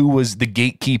idea who was the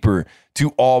gatekeeper to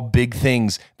all big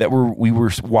things that we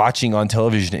were watching on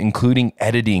television, including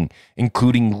editing,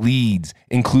 including leads,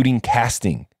 including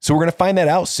casting. So we're going to find that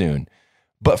out soon.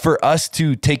 But for us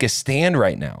to take a stand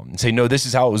right now and say, no, this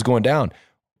is how it was going down,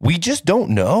 we just don't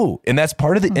know. And that's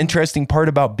part of the interesting part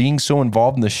about being so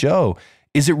involved in the show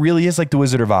is it really is like the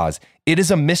Wizard of Oz. It is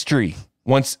a mystery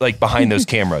once like behind those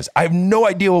cameras. I have no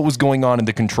idea what was going on in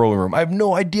the control room. I have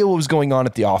no idea what was going on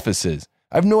at the offices.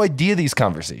 I have no idea these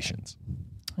conversations.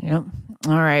 Yep.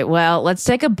 All right. Well, let's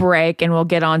take a break and we'll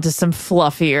get on to some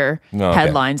fluffier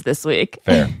headlines this week.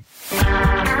 Fair.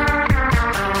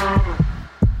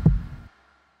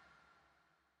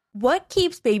 What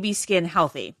keeps baby skin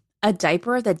healthy? A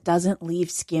diaper that doesn't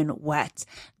leave skin wet.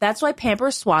 That's why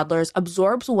Pampers Swaddlers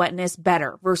absorbs wetness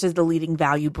better versus the leading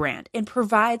value brand and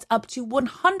provides up to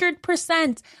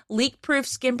 100% leak-proof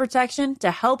skin protection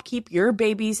to help keep your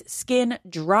baby's skin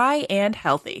dry and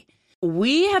healthy.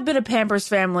 We have been a Pampers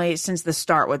family since the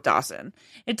start with Dawson.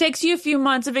 It takes you a few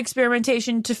months of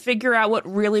experimentation to figure out what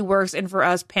really works, and for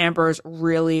us, Pampers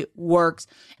really works.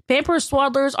 Pampers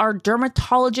Swaddlers are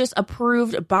dermatologist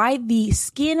approved by the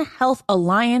Skin Health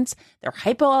Alliance. They're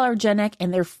hypoallergenic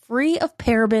and they're free of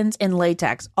parabens and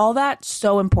latex. All that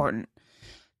so important.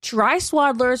 Try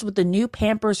Swaddlers with the new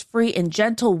Pampers Free and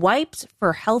Gentle wipes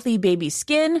for healthy baby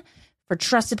skin. For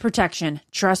trusted protection,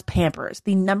 trust Pampers,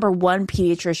 the #1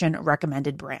 pediatrician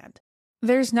recommended brand.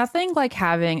 There's nothing like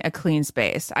having a clean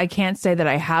space. I can't say that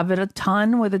I have it a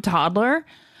ton with a toddler,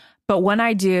 but when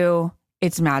I do,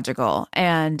 it's magical.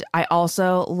 And I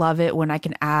also love it when I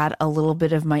can add a little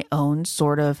bit of my own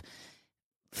sort of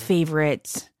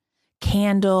favorite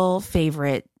candle,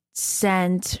 favorite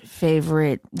scent,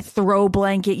 favorite throw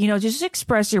blanket, just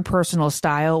express your personal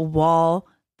style while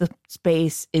the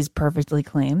space is perfectly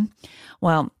clean.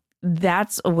 Well,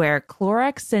 that's where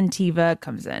Clorox Scentiva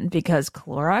comes in, because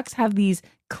Clorox have these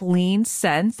clean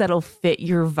scents that'll fit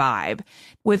your vibe.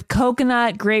 With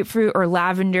coconut, grapefruit, or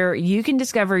lavender, you can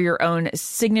discover your own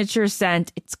signature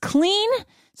scent. It's clean,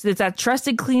 so it's that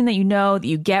trusted clean that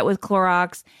you get with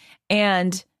Clorox,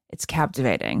 and it's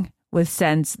captivating with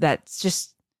scents that's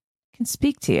just can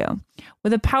speak to you.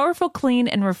 With a powerful, clean,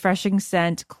 and refreshing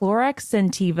scent, Clorox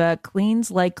Scentiva cleans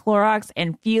like Clorox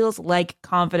and feels like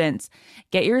confidence.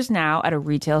 Get yours now at a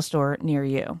retail store near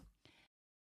you.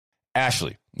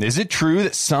 Ashley, is it true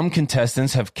that some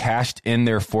contestants have cashed in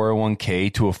their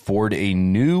 401k to afford a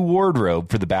new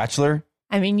wardrobe for The Bachelor?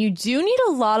 I mean, you do need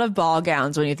a lot of ball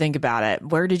gowns when you think about it.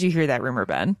 Where did you hear that rumor,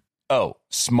 Ben? Oh,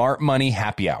 Smart Money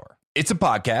Happy Hour. It's a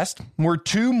podcast where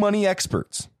two money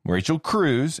experts, Rachel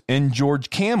Cruz and George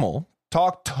Kamel,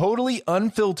 talk totally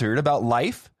unfiltered about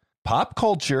life, pop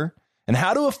culture, and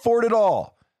how to afford it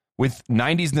all, with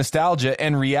 90s nostalgia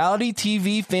and reality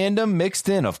TV fandom mixed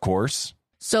in, of course.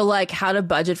 So like how to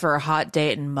budget for a hot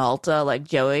date in Malta like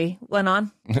Joey went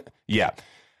on? Yeah.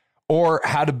 or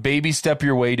how to baby step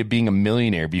your way to being a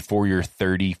millionaire before you're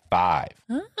 35.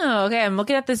 Oh, okay. I'm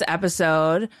looking at this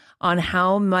episode on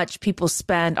how much people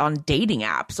spend on dating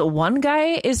apps. So one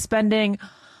guy is spending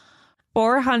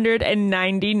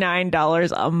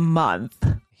 $499 a month.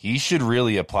 He should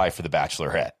really apply for The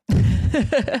Bachelorette.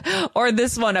 Or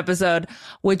this one episode,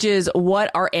 which is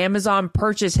what our Amazon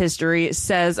purchase history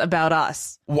says about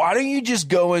us. Why don't you just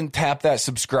go and tap that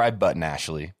subscribe button,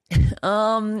 Ashley?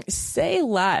 Say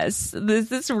less. This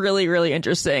is really, really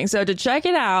interesting. So to check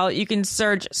it out, you can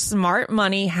search Smart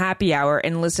Money Happy Hour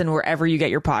and listen wherever you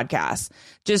get your podcasts.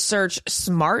 Just search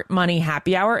Smart Money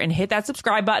Happy Hour and hit that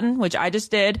subscribe button, which I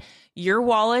just did. Your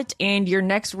wallet and your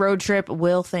next road trip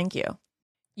will thank you.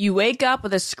 You wake up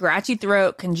with a scratchy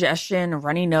throat, congestion,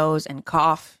 runny nose, and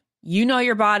cough. You know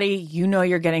your body. You know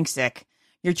you're getting sick.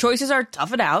 Your choices are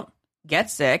tough it out,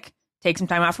 get sick, take some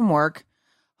time out from work,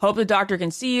 hope the doctor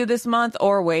can see you this month,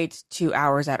 or wait 2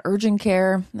 hours at urgent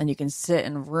care. Then you can sit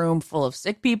in a room full of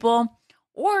sick people.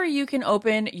 Or you can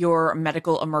open your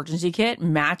medical emergency kit,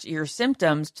 match your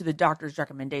symptoms to the doctor's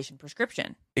recommendation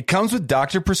prescription. It comes with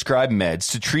doctor-prescribed meds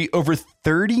to treat over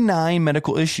 39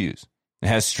 medical issues. It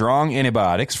has strong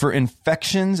antibiotics for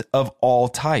infections of all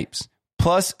types,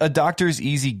 plus a doctor's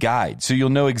easy guide, so you'll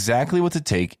know exactly what to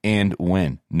take and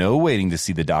when. No waiting to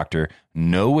see the doctor,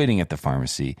 no waiting at the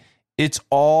pharmacy. It's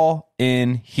all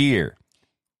in here.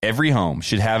 Every home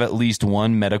should have at least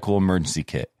one medical emergency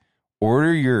kit.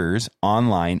 Order yours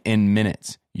online in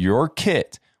minutes. Your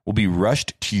kit will be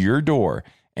rushed to your door,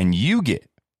 and you get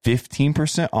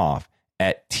 15% off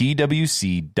at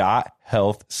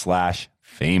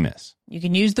twc.health/famous. You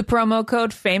can use the promo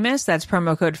code FAMOUS. That's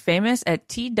promo code FAMOUS at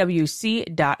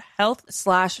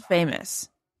twc.health/famous.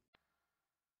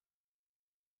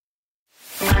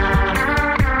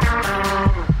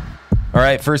 All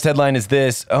right, first headline is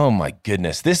this. Oh my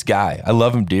goodness, this guy. I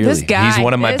love him dearly. This guy, he's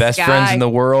one of my best friends in the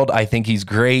world. I think he's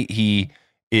great. He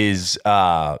is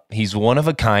he's one of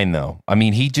a kind though. I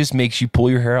mean, he just makes you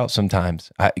pull your hair out sometimes.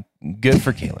 Good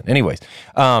for Kaylin. Anyways,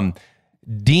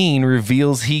 Dean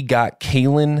reveals he got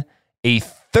Kaylin a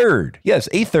third. Yes,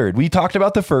 a third. We talked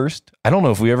about the first. I don't know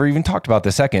if we ever even talked about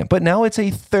the second, but now it's a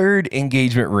third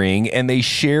engagement ring and they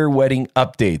share wedding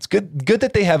updates. Good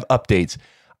that they have updates.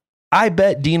 I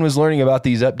bet Dean was learning about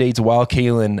these updates while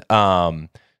Kaylin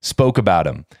spoke about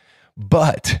them.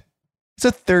 But it's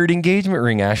a third engagement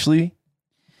ring, Ashley.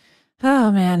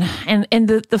 Oh, man. And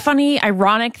the funny,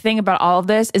 ironic thing about all of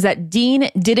this is that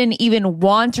Dean didn't even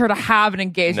want her to have an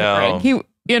engagement ring.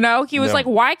 He was like,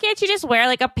 why can't you just wear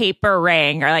like a paper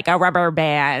ring or like a rubber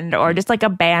band or just like a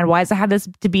band? Why does it have this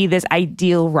to be this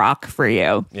ideal rock for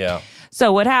you? Yeah.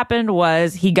 So what happened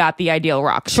was he got the ideal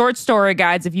rock. Short story,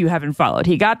 guys, if you haven't followed.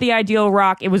 He got the ideal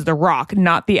rock. It was the rock,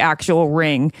 not the actual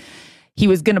ring. He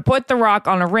was going to put the rock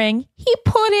on a ring. He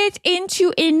put it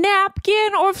into a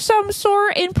napkin of some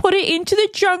sort and put it into the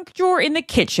junk drawer in the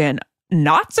kitchen.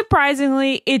 Not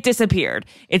surprisingly, it disappeared.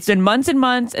 It's been months and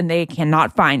months and they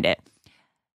cannot find it.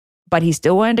 But he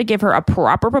still wanted to give her a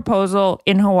proper proposal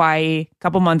in Hawaii a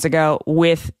couple months ago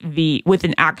with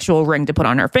an actual ring to put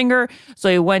on her finger. So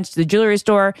he went to the jewelry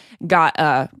store, got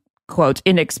a, quote,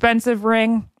 inexpensive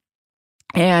ring,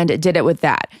 and did it with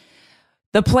that.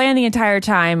 The plan the entire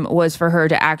time was for her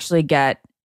to actually get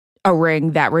a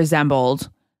ring that resembled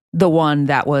the one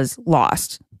that was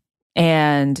lost.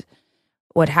 And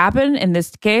what happened in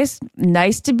this case,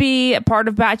 nice to be a part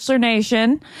of Bachelor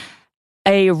Nation,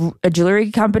 a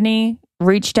jewelry company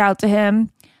reached out to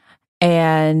him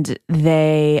and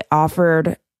they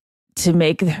offered to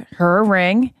make her a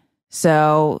ring.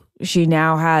 So she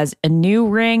now has a new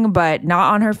ring, but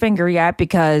not on her finger yet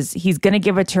because he's going to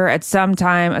give it to her at some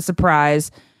time, a surprise,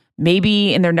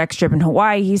 maybe in their next trip in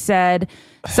Hawaii, he said.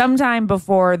 Sometime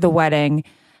before the wedding,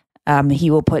 he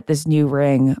will put this new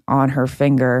ring on her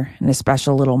finger in a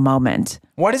special little moment.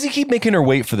 Why does he keep making her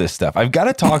wait for this stuff? I've got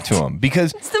to talk to him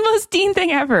because it's the most Dean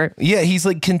thing ever. Yeah, he's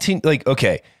like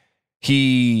okay,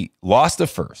 he lost the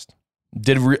first,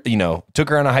 took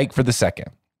her on a hike for the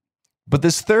second, but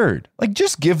this third, like,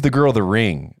 just give the girl the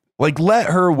ring. Like, let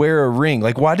her wear a ring.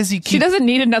 Like, why does he keep... She doesn't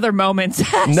need another moment.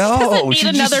 No,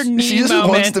 she just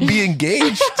wants to be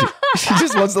engaged. She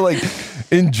just wants to, like,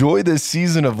 enjoy this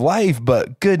season of life.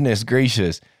 But goodness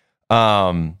gracious,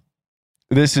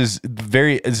 this is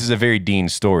a very Dean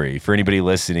story for anybody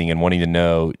listening and wanting to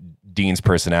know Dean's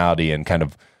personality and kind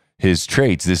of his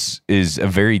traits. This is a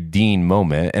very Dean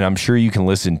moment, and I'm sure you can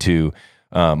listen to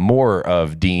more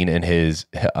of Dean and his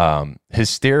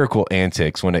hysterical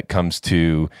antics when it comes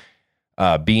to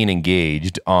being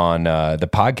engaged on the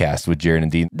podcast with Jared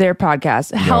and Dean. Their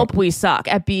podcast, Help We Suck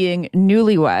at Being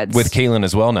Newlyweds. With Kaylin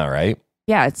as well now, right?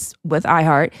 yeah, it's with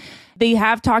iHeart. They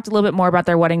have talked a little bit more about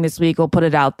their wedding this week. We'll put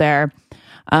it out there.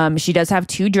 She does have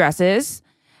 2 dresses.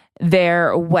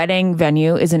 Their wedding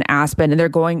venue is in Aspen,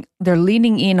 and they're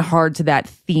leaning in hard to that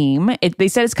theme. They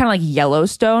said it's kind of like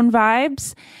Yellowstone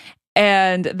vibes,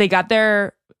 and they got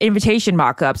their invitation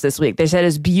mock-ups this week. They said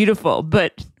it's beautiful,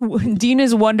 but Dean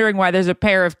is wondering why there's a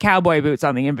pair of cowboy boots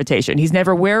on the invitation. He's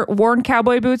never worn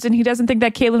cowboy boots, and he doesn't think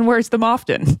that Caitlyn wears them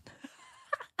often.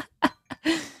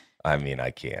 I mean,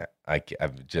 I can't.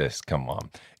 I'm just, come on.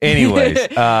 Anyways,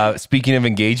 speaking of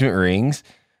engagement rings,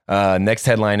 next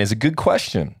headline is a good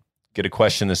question. Get a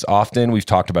question this often. We've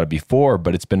talked about it before,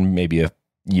 but it's been maybe a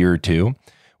year or two.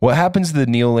 What happens to the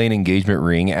Neil Lane engagement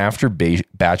ring after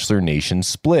Bachelor Nation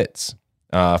splits?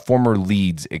 Former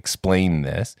leads explain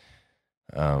this.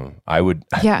 I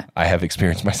have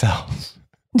experience myself.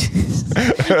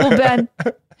 Well,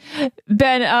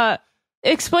 Ben,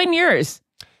 explain yours.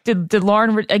 Did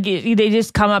Lauren? They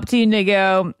just come up to you and they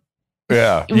go,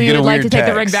 "Yeah, we would like to take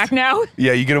the ring back now."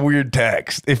 Yeah, you get a weird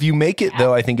text. If you make it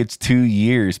though, I think it's 2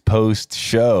 years post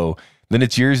show. Then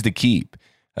it's yours to keep.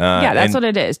 That's what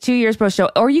it is. 2 years post show,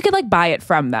 or you could like buy it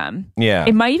from them. Yeah,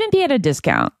 it might even be at a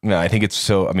discount. No, I think it's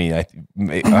so. I mean,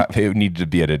 it needed to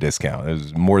be at a discount. It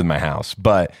was more than my house,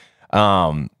 but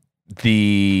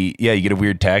you get a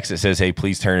weird text that says, "Hey,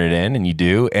 please turn it in," and you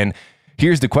do. And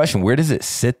here's the question: where does it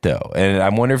sit though? And I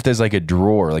wonder if there's like a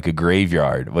drawer, like a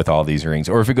graveyard with all these rings,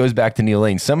 or if it goes back to Neil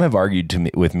Lane. Some have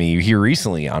argued with me here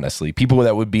recently, honestly, people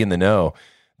that would be in the know,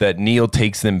 that Neil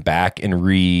takes them back and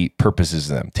repurposes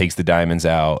them, takes the diamonds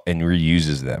out and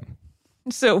reuses them.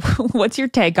 So what's your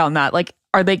take on that? Like,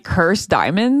 are they cursed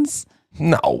diamonds?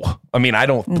 No. I mean, I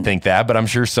don't think that, but I'm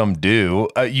sure some do.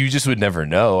 You just would never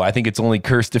know. I think it's only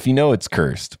cursed if you know it's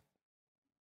cursed.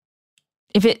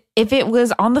 If it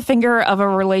was on the finger of a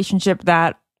relationship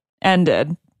that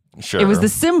ended, sure, it was the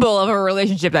symbol of a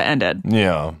relationship that ended.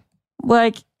 Yeah.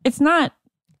 Like, it's not...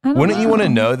 Wouldn't you want to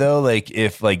know though, like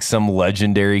if like some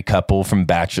legendary couple from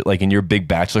Bachelor, like in your big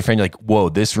Bachelor friend, you're like, whoa,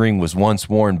 this ring was once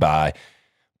worn by,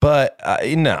 but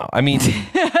no, I mean,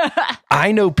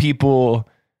 I know people.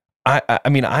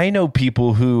 I know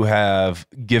people who have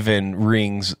given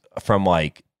rings from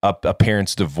like a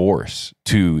parent's divorce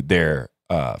to their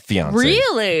fiance.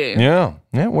 Really? Yeah,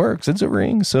 it works. It's a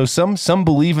ring. So some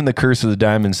believe in the curse of the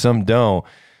diamond, some don't.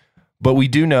 But we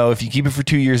do know if you keep it for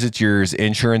 2 years, it's yours.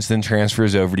 Insurance then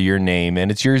transfers over to your name,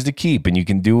 and it's yours to keep, and you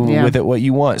can do with it what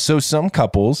you want. So some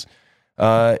couples,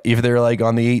 if they're like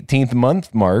on the 18th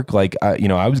month mark, like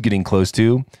I was getting close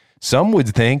to, some would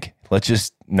think, let's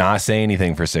just not say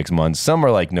anything for 6 months. Some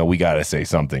are like, no, we got to say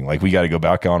something. Like we got to go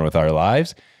back on with our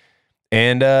lives.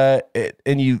 And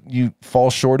you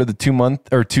fall short of the 2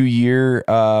 month or 2 year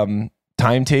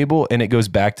timetable, and it goes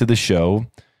back to the show.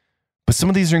 But some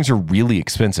of these rings are really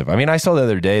expensive. I mean, I saw the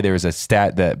other day there was a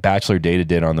stat that Bachelor Data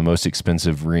did on the most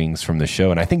expensive rings from the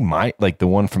show, and I think the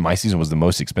one from my season was the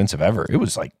most expensive ever. It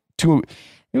was like $200,000.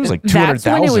 That's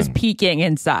when it was peaking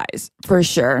in size for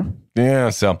sure.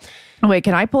 Yeah. So wait,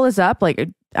 can I pull this up? Like,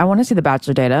 I want to see the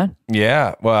Bachelor Data.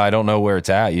 Yeah. Well, I don't know where it's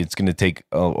at. It's going to take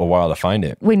a while to find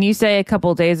it. When you say a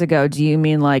couple days ago, do you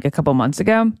mean like a couple months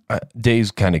ago?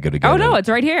 Days kind of go together. Oh no, it's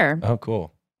right here. Oh,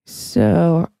 cool.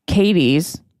 So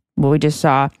Katie's, what we just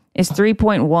saw, is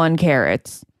 3.1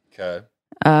 carats. Okay.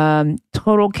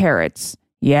 Total carats.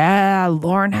 Yeah,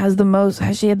 Lauren has the most.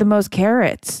 She had the most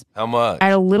carats. How much?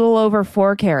 At a little over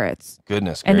 4 carats.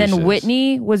 Goodness and gracious. Then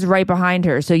Whitney was right behind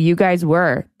her. So you guys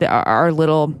were our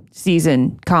little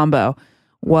season combo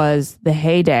was the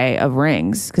heyday of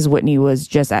rings because Whitney was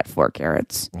just at 4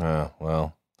 carats.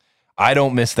 Well, I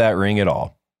don't miss that ring at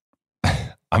all.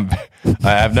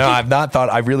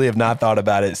 I really have not thought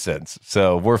about it since.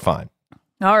 So we're fine.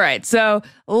 All right. So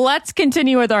let's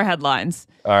continue with our headlines.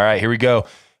 All right, here we go.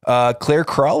 Claire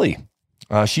Crawley.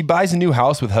 She buys a new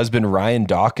house with husband Ryan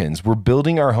Dawkins. We're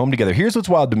building our home together. Here's what's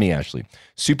wild to me, Ashley.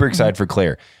 Super excited for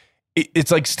Claire.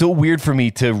 It's like still weird for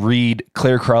me to read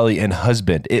Claire Crawley and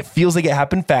husband. It feels like it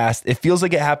happened fast. It feels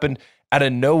like it happened out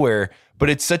of nowhere, but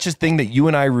it's such a thing that you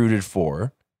and I rooted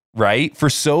for, right? For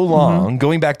so long,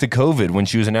 going back to COVID when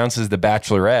she was announced as the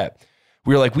Bachelorette,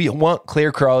 we were like, we want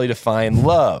Claire Crawley to find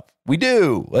love. We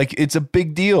do. Like, it's a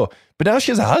big deal. But now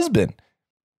she has a husband.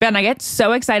 Ben, I get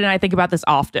so excited and I think about this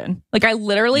often. Like, I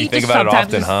literally just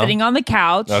sometimes sitting on the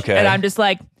couch and I'm just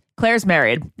like, Claire's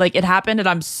married. Like, it happened and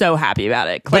I'm so happy about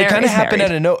it. Claire, but it kind of happened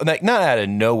married. not out of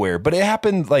nowhere, but it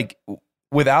happened like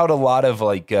without a lot of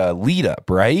like lead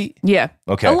up, right? Yeah.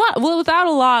 Okay. Without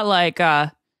a lot like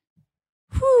around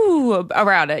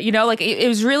it. You know, like it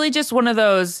was really just one of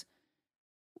those,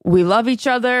 we love each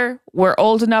other. We're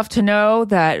old enough to know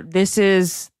that this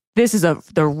is this is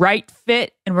the right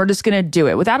fit, and we're just going to do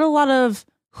it without a lot of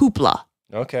hoopla.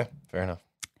 Okay, fair enough.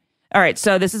 All right,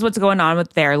 so this is what's going on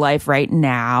with their life right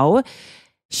now.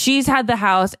 She's had the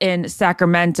house in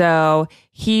Sacramento.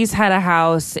 He's had a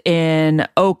house in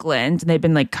Oakland. And they've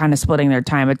been like kind of splitting their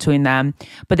time between them.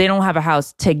 But they don't have a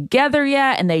house together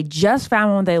yet. And they just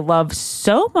found one they love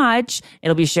so much.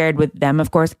 It'll be shared with them,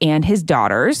 of course, and his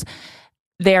daughters.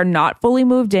 They are not fully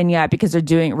moved in yet because they're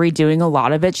redoing a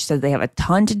lot of it. She says they have a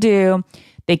ton to do.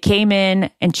 They came in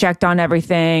and checked on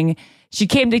everything. She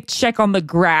came to check on the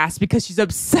grass because she's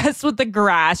obsessed with the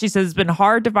grass. She says it's been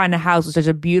hard to find a house with such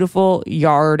a beautiful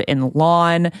yard and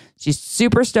lawn. She's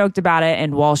super stoked about it.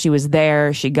 And while she was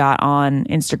there, she got on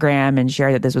Instagram and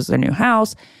shared that this was their new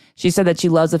house. She said that she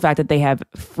loves the fact that they have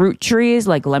fruit trees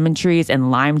like lemon trees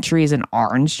and lime trees and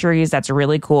orange trees. That's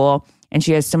really cool. And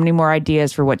she has so many more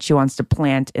ideas for what she wants to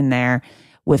plant in there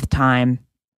with time.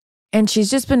 And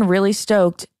she's just been really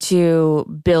stoked to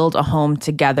build a home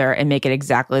together and make it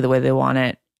exactly the way they want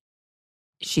it.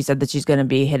 She said that she's going to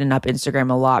be hitting up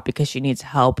Instagram a lot because she needs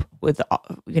help with,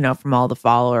 from all the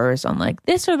followers on like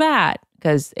this or that,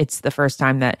 because it's the first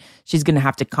time that she's going to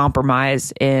have to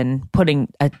compromise in putting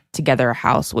together a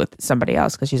house with somebody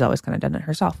else because she's always kind of done it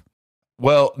herself.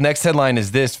 Well, next headline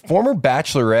is this. Former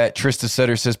Bachelorette Trista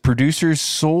Sutter says producers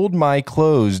sold my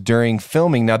clothes during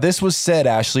filming. Now, this was said,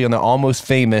 Ashley, on the Almost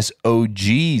Famous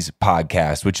OGs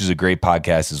podcast, which is a great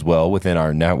podcast as well within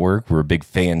our network. We're big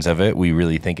fans of it. We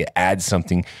really think it adds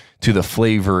something to the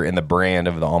flavor and the brand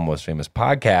of the Almost Famous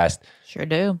podcast. Sure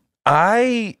do.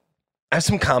 I have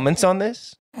some comments on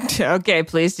this. Okay,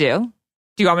 please do.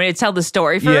 Do you want me to tell the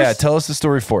story first? Yeah, tell us the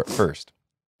story first.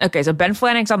 Okay, so Ben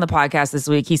Flajnik's on the podcast this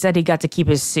week. He said he got to keep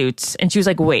his suits. And she was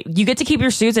like, wait, you get to keep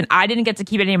your suits and I didn't get to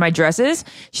keep any of my dresses?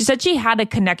 She said she had a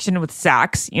connection with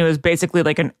Saks. It was basically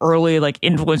like an early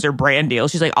influencer brand deal.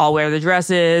 She's like, I'll wear the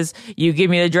dresses. You give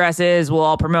me the dresses. We'll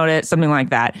all promote it. Something like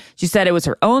that. She said it was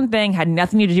her own thing, had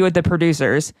nothing to do with the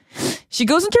producers. She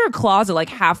goes into her closet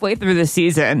halfway through the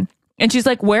season. And she's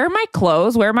like, where are my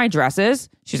clothes? Where are my dresses?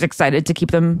 She's excited to keep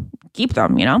them,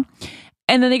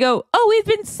 And then they go, oh, we've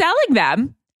been selling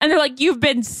them. And they're like, you've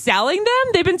been selling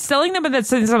them? They've been selling them, and that's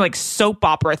some soap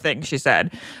opera thing, she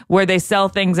said, where they sell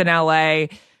things in LA. And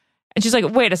she's like,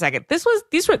 wait a second,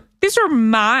 these were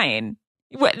mine.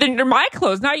 They're my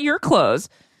clothes, not your clothes.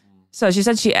 So she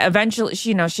said she eventually,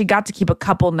 she got to keep a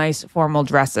couple nice formal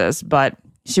dresses, but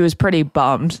she was pretty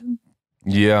bummed.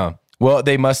 Yeah. Well,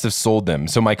 they must have sold them.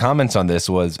 So my comments on this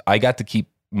was, I got to keep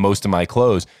most of my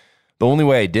clothes. The only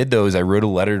way I did though is I wrote a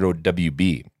letter to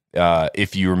WB.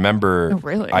 If you remember,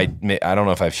 really? I don't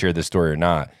know if I've shared this story or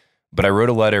not, but I wrote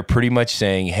a letter pretty much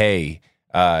saying, hey,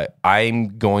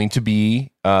 I'm going to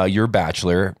be your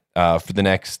bachelor for the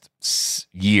next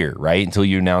year, right? Until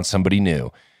you announce somebody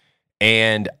new.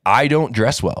 And I don't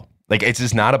dress well. It's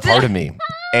just not a part of me.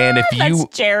 And if you,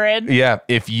 that's Jared. Yeah,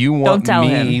 if you want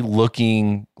me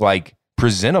looking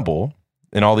presentable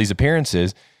in all these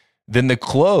appearances, then the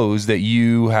clothes that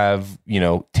you have,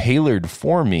 tailored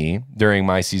for me during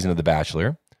my season of The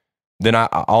Bachelor, then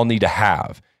I'll need to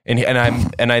have. And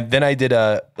I did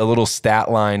a little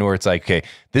stat line where it's like, okay,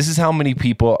 this is how many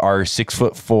people are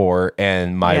 6'4"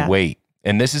 and my weight,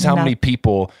 and this is how many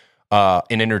people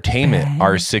in entertainment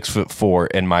are 6'4"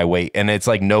 and my weight, and it's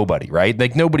nobody,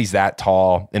 right? Nobody's that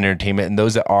tall in entertainment, and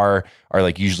those that are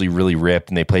usually really ripped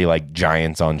and they play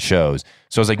giants on shows.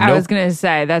 So I was I was gonna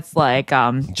say that's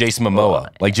Jason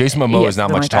Momoa. Jason Momoa is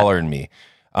not much taller than me,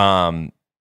 and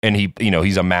he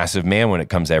he's a massive man when it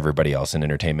comes to everybody else in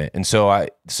entertainment. And so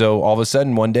all of a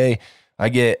sudden one day I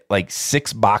get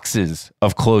 6 boxes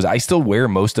of clothes. I still wear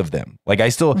most of them. I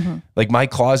still my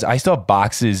closet. I still have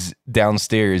boxes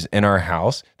downstairs in our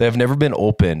house that have never been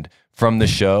opened from the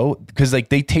show because they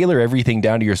tailor everything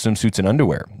down to your swimsuits and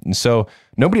underwear. And so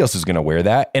nobody else is going to wear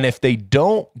that. And if they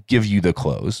don't give you the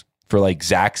clothes for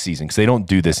Zach's season, because they don't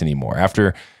do this anymore.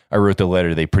 After I wrote the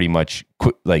letter, they pretty much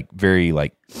quit, very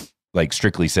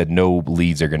strictly said no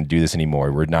leads are going to do this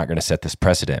anymore. We're not going to set this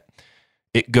precedent.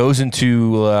 It goes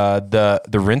into the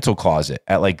rental closet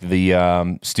at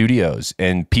the studios,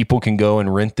 and people can go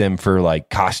and rent them for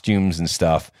costumes and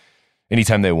stuff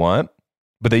anytime they want.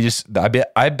 But they just, I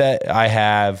bet I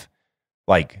have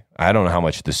I don't know how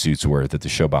much the suits were that the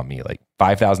show bought me,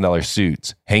 $5,000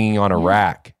 suits hanging on a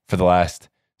rack for the last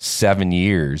 7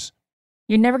 years.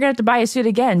 You're never going to have to buy a suit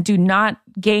again. Do not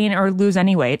gain or lose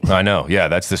any weight. I know. Yeah,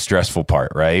 that's the stressful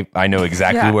part, right? I know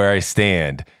exactly where I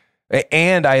stand.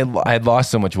 And I had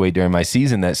lost so much weight during my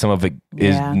season that some of it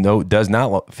does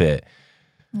not fit.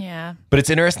 Yeah. But it's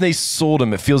interesting they sold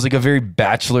him. It feels like a very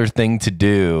Bachelor thing to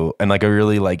do, and like a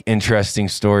really like interesting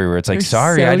story where it's like, You're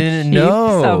sorry, so I didn't cheap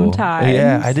know. sometimes.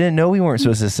 Yeah, I didn't know we weren't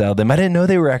supposed to sell them. I didn't know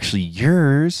they were actually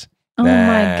yours. Oh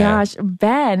my gosh.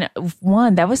 Ben,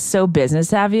 one, that was so business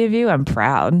savvy of you. I'm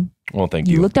proud. Well, thank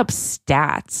You you. looked up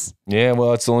stats. Yeah,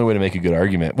 well, it's the only way to make a good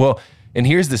argument. Well, and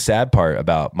here's the sad part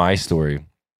about my story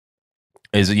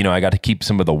is, you know, I got to keep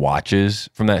some of the watches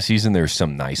from that season. There's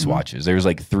some nice watches. There's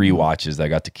like 3 watches that I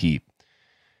got to keep.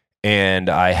 And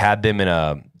I had them in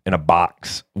a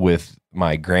box with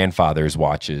my grandfather's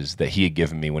watches that he had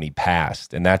given me when he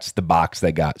passed. And that's the box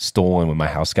that got stolen when my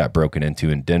house got broken into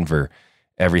in Denver.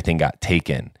 Everything got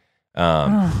taken.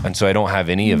 And so I don't have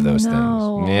any of those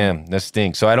things. Yeah, that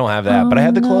stinks. So I don't have that, but I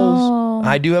had the clothes.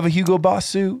 I do have a Hugo Boss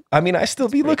suit. I mean, I still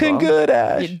be looking good,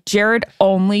 Ash. Jared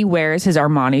only wears his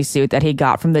Armani suit that he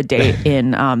got from the date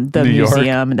in the New York?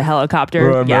 museum and the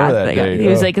helicopter. Oh, I remember that date. It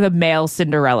was Oh. like the male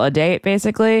Cinderella date,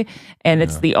 basically. And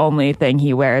it's the only thing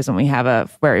he wears when we have a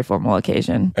very formal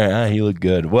occasion. Yeah, he looked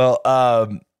good. Well,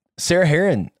 Sarah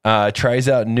Heron tries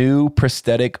out new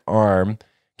prosthetic arm,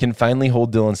 can finally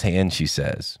hold Dylan's hand, she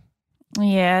says.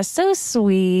 Yeah, so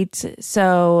sweet.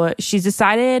 So she's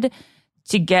decided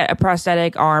to get a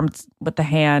prosthetic arm with the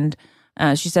hand.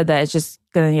 She said that it's just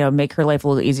going to, make her life a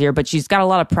little easier, but she's got a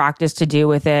lot of practice to do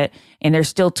with it, and they're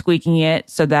still tweaking it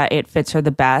so that it fits her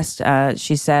the best.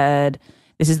 She said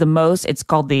this is it's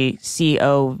called the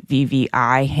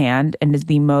COVVI hand, and is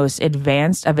the most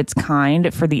advanced of its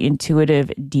kind for the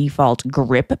intuitive default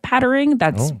grip patterning.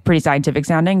 That's pretty scientific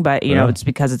sounding, but it's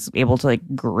because it's able to like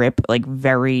grip like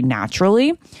very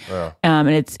naturally.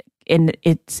 And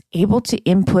it's able to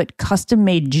input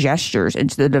custom-made gestures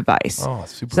into the device. Oh,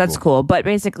 super So that's cool. But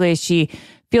basically, she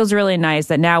feels really nice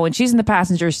that now when she's in the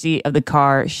passenger seat of the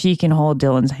car, she can hold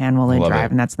Dylan's hand while they Love drive.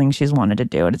 it. And that's something she's wanted to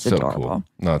do. And it's So adorable. cool.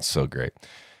 No, it's so great.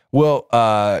 Well,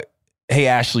 hey,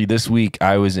 Ashley, this week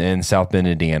I was in South Bend,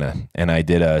 Indiana, and I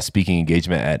did a speaking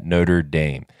engagement at Notre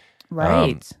Dame.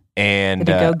 Right. And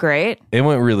Did it go great? It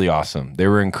went really awesome. They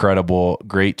were incredible,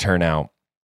 great turnout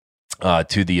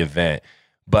to the event.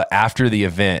 But after the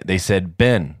event, they said,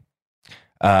 Ben,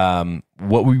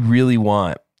 what we really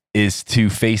want is to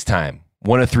FaceTime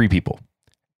one of 3 people,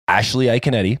 Ashley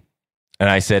Iaconetti. And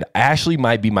I said, Ashley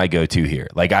might be my go-to here.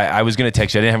 Like I was going to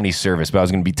text you. I didn't have any service, but I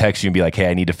was going to text you and be like, hey,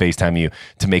 I need to FaceTime you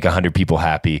to make 100 people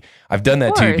happy. I've done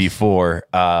that to you before.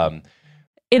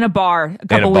 In a bar a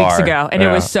couple weeks ago. And it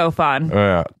was so fun.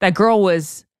 That girl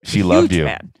was... She loved huge you.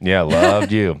 fan. Yeah,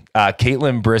 loved you.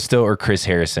 Caitlin Bristow or Chris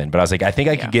Harrison. But I was like, I think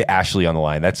I could get Ashley on the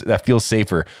line. That feels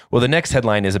safer. Well, the next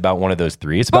headline is about one of those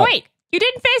 3. It's about. But wait, you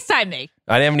didn't FaceTime me.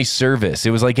 I didn't have any service. It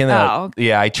was like in the.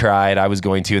 Yeah, I tried. I was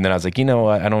going to, and then I was like, you know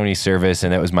what? I don't have any service,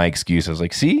 and that was my excuse. I was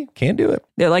like, see, can't do it.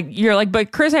 You're like,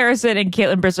 but Chris Harrison and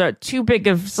Caitlin Bristow are too big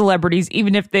of celebrities,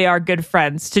 even if they are good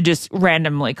friends, to just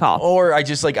randomly call. Or I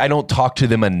just I don't talk to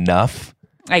them enough.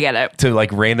 I get it. To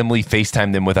randomly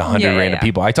FaceTime them with 100 random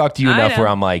people. I talk to you enough where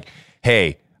I'm like,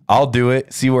 hey, I'll do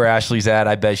it. See where Ashley's at.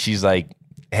 I bet she's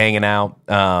hanging out.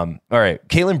 All right.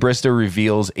 Caitlin Bristow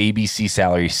reveals ABC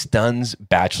salary, stuns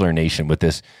Bachelor Nation with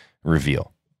this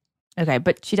reveal. Okay,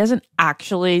 but she doesn't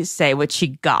actually say what she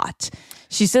got.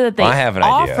 She said that they I have an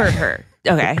idea. offered her.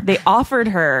 Okay, they offered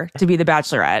her to be the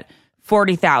Bachelorette,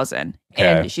 $40,000,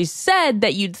 and she said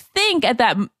that you'd think at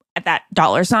that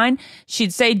 $,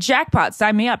 she'd say, jackpot,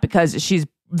 sign me up, because she's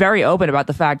very open about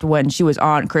the fact when she was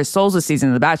on Chris Soules' season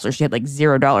of The Bachelor, she had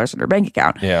 $0 in her bank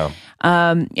account. Yeah.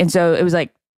 And so it was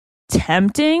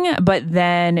tempting, but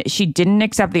then she didn't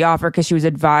accept the offer because she was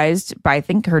advised by, I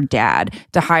think, her dad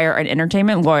to hire an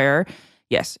entertainment lawyer.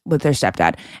 Yes, with their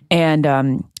stepdad.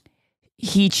 And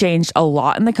he changed a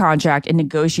lot in the contract and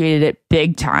negotiated it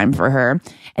big time for her.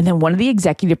 And then one of the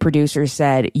executive producers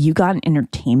said, you got an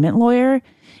entertainment lawyer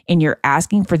and you're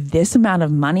asking for this amount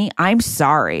of money? I'm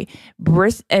sorry.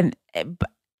 And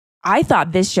I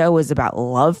thought this show was about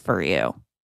love for you.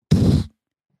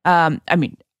 I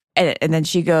mean, and then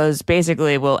she goes,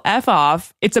 basically, well, F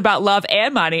off. It's about love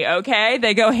and money, okay?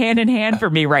 They go hand in hand for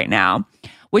me right now,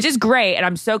 which is great. And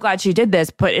I'm so glad she did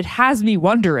this, but it has me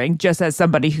wondering, just as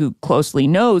somebody who closely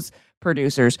knows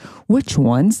producers, which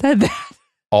one said that?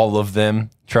 All of them,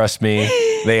 trust me.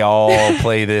 They all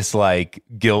play this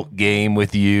guilt game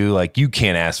with you. You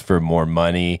can't ask for more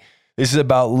money. This is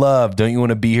about love. Don't you want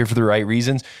to be here for the right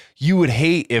reasons? You would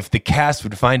hate if the cast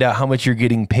would find out how much you're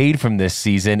getting paid from this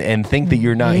season and think that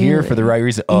you're not here for the right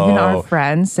reason. Even our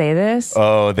friends say this.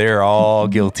 Oh, they're all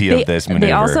guilty of this maneuver.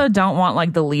 They also don't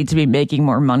want the lead to be making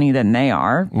more money than they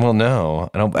are. Well, no,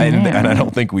 I don't, and I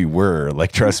don't think we were.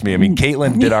 Trust me. I mean,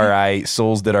 Caitlin did all right.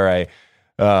 Soules did all right.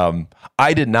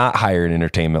 I did not hire an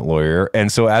entertainment lawyer.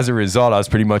 And so as a result, I was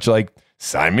pretty much like,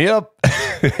 sign me up.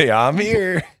 I'm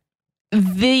here.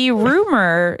 The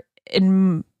rumor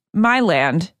in my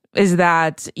land is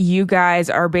that you guys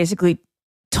are basically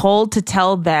told to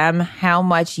tell them how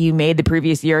much you made the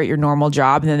previous year at your normal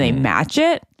job, and then they match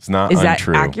it. It's not Is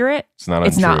untrue. that accurate? It's not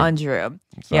It's untrue. not untrue.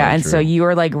 It's not Yeah, and untrue. so you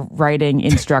were like writing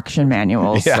instruction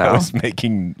manuals. Yeah, so. I was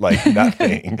making like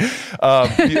nothing.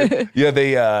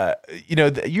 They,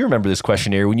 you remember this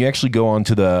questionnaire when you actually go on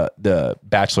to the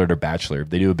Bachelor or Bachelor,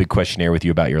 they do a big questionnaire with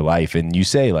you about your life, and you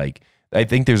say like, I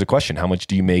think there's a question, how much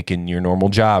do you make in your normal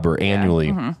job or annually?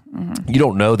 You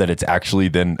don't know that it's actually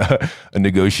then a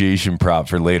negotiation prop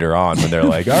for later on when they're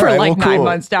like, all For right, like well, 9 cool.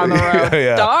 months down the road.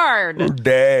 Yeah. Darn.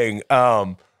 Dang.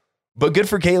 But good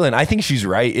for Caitlin. I think she's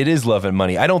right. It is love and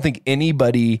money. I don't think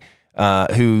anybody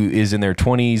who is in their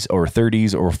 20s or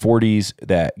 30s or 40s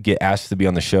that get asked to be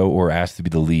on the show or asked to be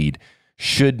the lead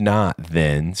should not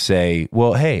then say,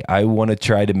 well, hey, I want to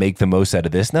try to make the most out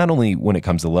of this, not only when it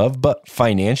comes to love, but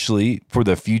financially for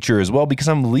the future as well, because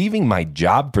I'm leaving my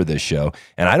job for this show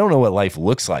and I don't know what life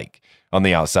looks like on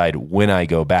the outside when I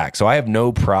go back. So I have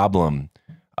no problem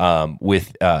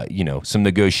with some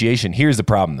negotiation. Here's the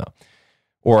problem though.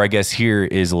 Or I guess here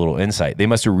is a little insight. They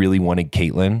must have really wanted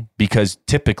Caitlin, because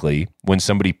typically when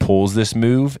somebody pulls this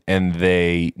move and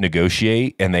they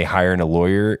negotiate and they hire a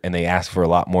lawyer and they ask for a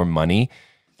lot more money,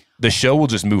 the show will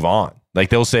just move on. Like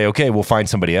they'll say, okay, we'll find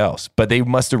somebody else. But they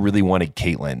must have really wanted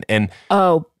Caitlin. And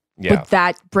yeah. But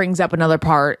that brings up another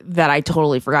part that I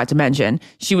totally forgot to mention.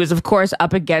 She was, of course,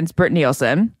 up against Britt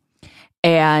Nielsen,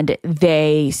 and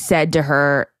they said to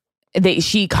her,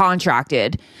 she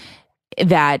contracted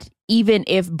that even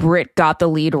if Britt got the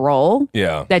lead role,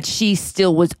 that she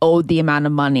still was owed the amount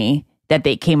of money that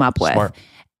they came up with. Smart.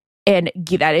 And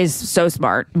that is so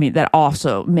smart. I mean, that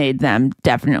also made them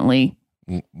definitely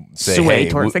sway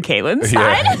towards the Caitlyn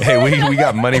side. Yeah. Hey, we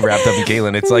got money wrapped up in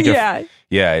Caitlin. It's like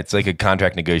it's like a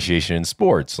contract negotiation in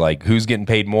sports. Like who's getting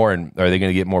paid more and are they going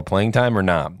to get more playing time or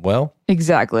not? Well,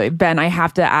 exactly. Ben, I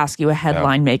have to ask you a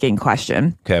headline making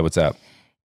question. Okay, what's up?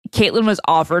 Caitlyn was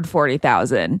offered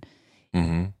 $40,000.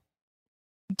 Mm-hmm.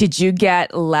 Did you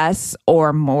get less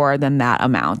or more than that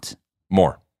amount?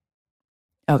 More.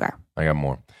 Okay. I got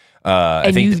more.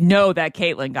 And you know that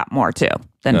Caitlyn got more too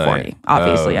than 40.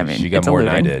 Obviously, I mean, she got more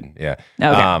than I did. Yeah.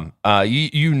 Okay.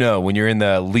 You know, when you're in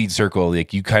the lead circle,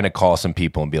 like you kind of call some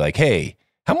people and be like, "Hey,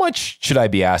 how much should I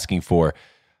be asking for?"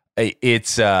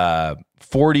 It's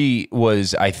 40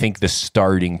 was, I think, the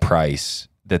starting price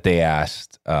that they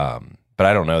asked. But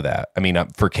I don't know that. I mean,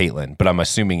 for Caitlyn, but I'm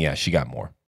assuming she got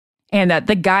more. And that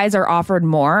the guys are offered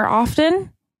more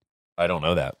often? I don't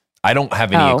know that. I don't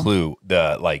have any clue.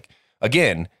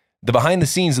 Again, the behind the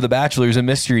scenes of The Bachelor is a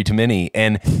mystery to many.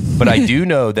 But I do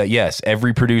know that, yes,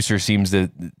 every producer seems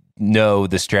to know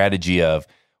the strategy of,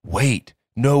 wait,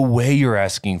 no way you're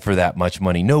asking for that much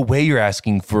money. No way you're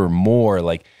asking for more.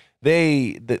 Like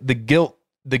the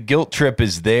guilt trip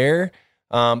is there.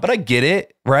 But I get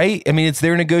it, right? I mean, it's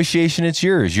their negotiation. It's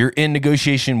yours. You're in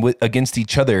negotiation against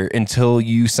each other until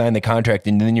you sign the contract,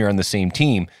 and then you're on the same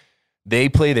team. They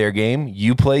play their game,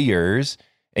 you play yours,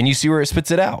 and you see where it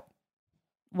spits it out.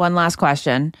 One last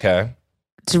question. Okay.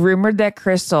 It's rumored that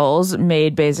Chris Soules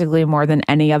made basically more than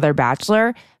any other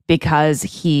Bachelor because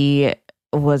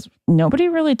nobody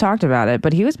really talked about it,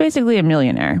 but he was basically a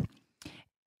millionaire.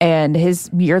 And his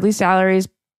yearly salaries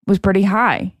was pretty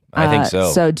high. I think so.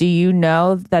 So do you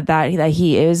know that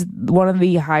he is one of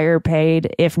the higher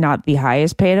paid, if not the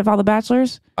highest paid of all the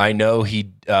Bachelors? I know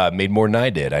he made more than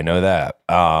I did. I know that.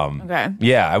 Okay.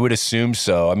 Yeah, I would assume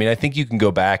so. I mean, I think you can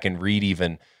go back and read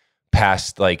even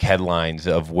past like headlines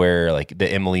of where like the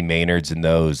Emily Maynards and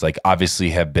those like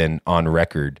obviously have been on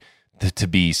record to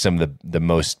be some of the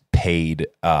most paid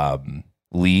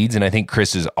leads. And I think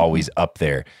Chris is always up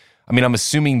there. I mean, I'm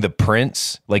assuming the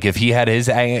Prince, like if he had his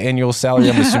annual salary,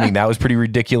 I'm assuming that was pretty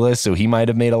ridiculous. So he might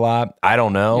have made a lot. I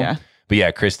don't know. Yeah. But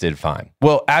yeah, Chris did fine.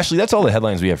 Well, Ashley, that's all the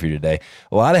headlines we have for you today.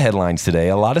 A lot of headlines today,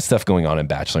 a lot of stuff going on in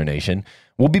Bachelor Nation.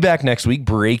 We'll be back next week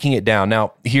breaking it down.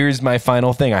 Now, here's my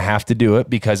final thing. I have to do it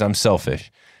because I'm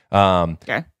selfish.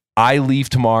 Okay. I leave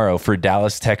tomorrow for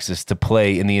Dallas, Texas to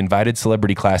play in the Invited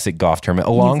Celebrity Classic golf tournament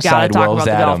alongside Wells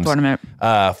Adams.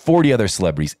 40 other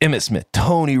celebrities, Emmett Smith,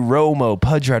 Tony Romo,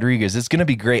 Pudge Rodriguez. It's going to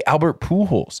be great. Albert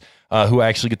Pujols, who I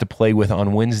actually get to play with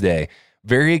on Wednesday.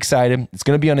 Very excited. It's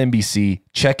going to be on NBC.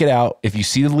 Check it out. If you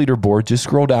see the leaderboard, just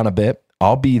scroll down a bit.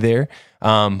 I'll be there,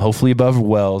 hopefully above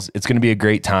Wells. It's going to be a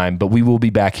great time, but we will be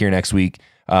back here next week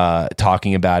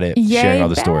talking about it, sharing all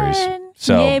the stories.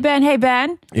 So, yay, Ben. Hey,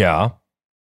 Ben. Yeah.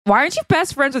 Why aren't you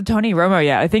best friends with Tony Romo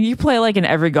yet? I think you play like in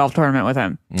every golf tournament with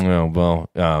him. Oh, well,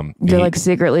 They like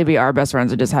secretly be our best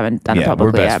friends and just haven't done it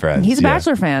publicly we're best yet. friends. He's a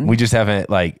Bachelor fan. We just haven't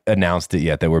like announced it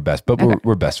yet that we're best, but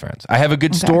we're best friends. I have a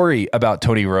good story about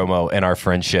Tony Romo and our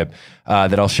friendship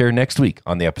that I'll share next week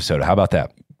on the episode. How about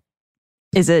that?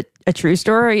 Is it a true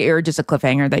story or just a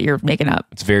cliffhanger that you're making up?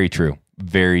 It's very true.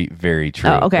 Very, very true.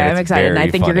 Oh, okay. And I'm it's excited. And I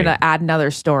very think you're funny. going to add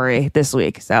another story this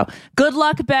week. So good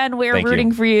luck, Ben. We're Thank you.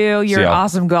 rooting for you. You're See an ya.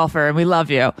 awesome golfer and we love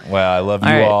you. Well, I love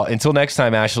you all. Until next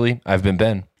time, Ashley, I've been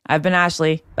Ben. I've been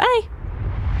Ashley. Bye.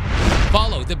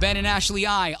 Follow the Ben and Ashley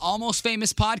I Almost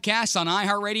Famous podcast on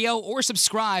iHeartRadio or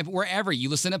subscribe wherever you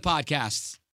listen to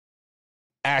podcasts.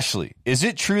 Ashley, is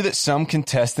it true that some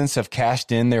contestants have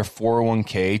cashed in their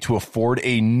 401k to afford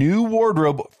a new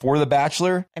wardrobe for The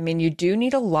Bachelor? I mean, you do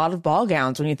need a lot of ball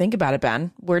gowns when you think about it,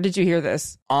 Ben. Where did you hear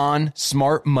this? On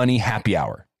Smart Money Happy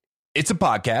Hour. It's a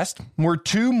podcast where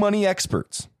two money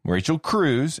experts, Rachel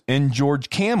Cruz and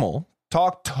George Kamel,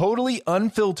 talk totally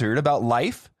unfiltered about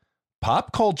life,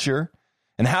 pop culture,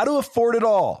 and how to afford it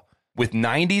all, with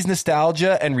 90s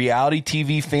nostalgia and reality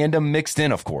TV fandom mixed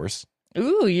in, of course.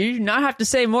 Ooh, you do not have to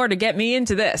say more to get me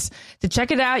into this. To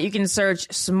check it out, you can search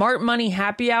Smart Money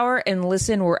Happy Hour and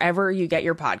listen wherever you get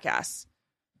your podcasts.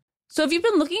 So if you've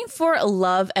been looking for a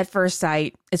love at first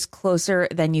sight, it's closer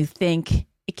than you think.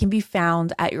 It can be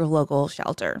found at your local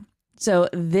shelter. So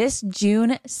this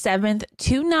June 7th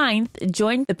to 9th,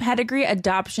 join the Pedigree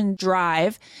Adoption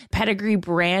Drive. Pedigree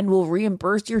brand will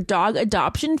reimburse your dog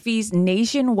adoption fees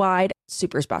nationwide.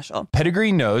 Super special.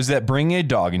 Pedigree knows that bringing a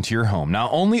dog into your home not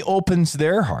only opens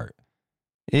their heart,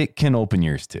 it can open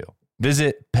yours too.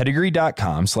 Visit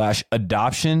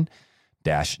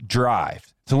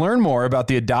pedigree.com/adoption-drive to learn more about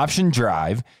the adoption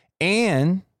drive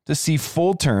and to see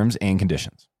full terms and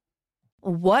conditions.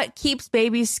 What keeps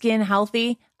baby's skin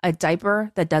healthy? A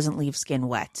diaper that doesn't leave skin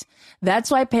wet.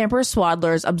 That's why Pampers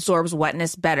Swaddlers absorbs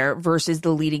wetness better versus the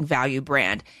leading value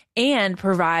brand and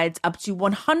provides up to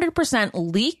 100%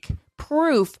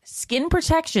 leak-proof skin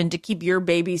protection to keep your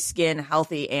baby's skin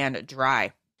healthy and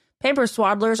dry. Pampers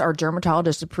Swaddlers are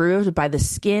dermatologist approved by the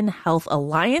Skin Health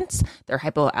Alliance. They're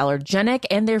hypoallergenic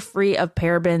and they're free of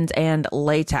parabens and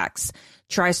latex.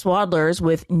 Try Swaddlers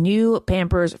with new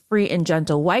Pampers Free and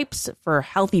Gentle wipes for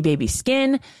healthy baby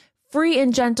skin. Free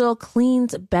and Gentle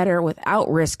cleans better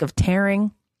without risk of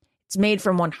tearing. It's made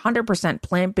from 100%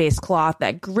 plant-based cloth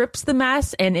that grips the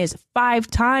mess and is 5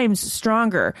 times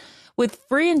stronger. With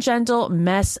Free and Gentle,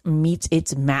 mess meets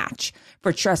its match.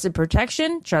 For trusted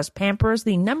protection, trust Pampers,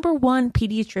 the #1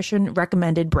 pediatrician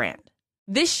recommended brand.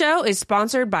 This show is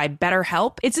sponsored by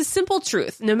BetterHelp. It's a simple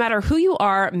truth. No matter who you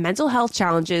are, mental health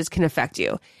challenges can affect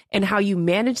you, and how you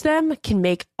manage them can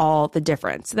make all the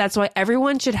difference. That's why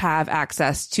everyone should have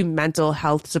access to mental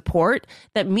health support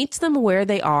that meets them where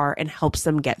they are and helps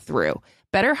them get through.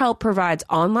 BetterHelp provides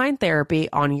online therapy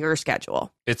on your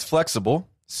schedule. It's flexible,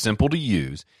 simple to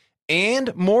use,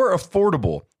 and more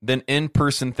affordable than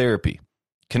in-person therapy.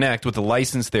 Connect with a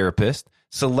licensed therapist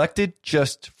selected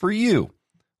just for you.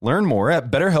 Learn more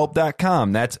at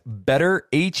BetterHelp.com. That's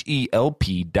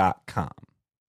BetterHelp.com.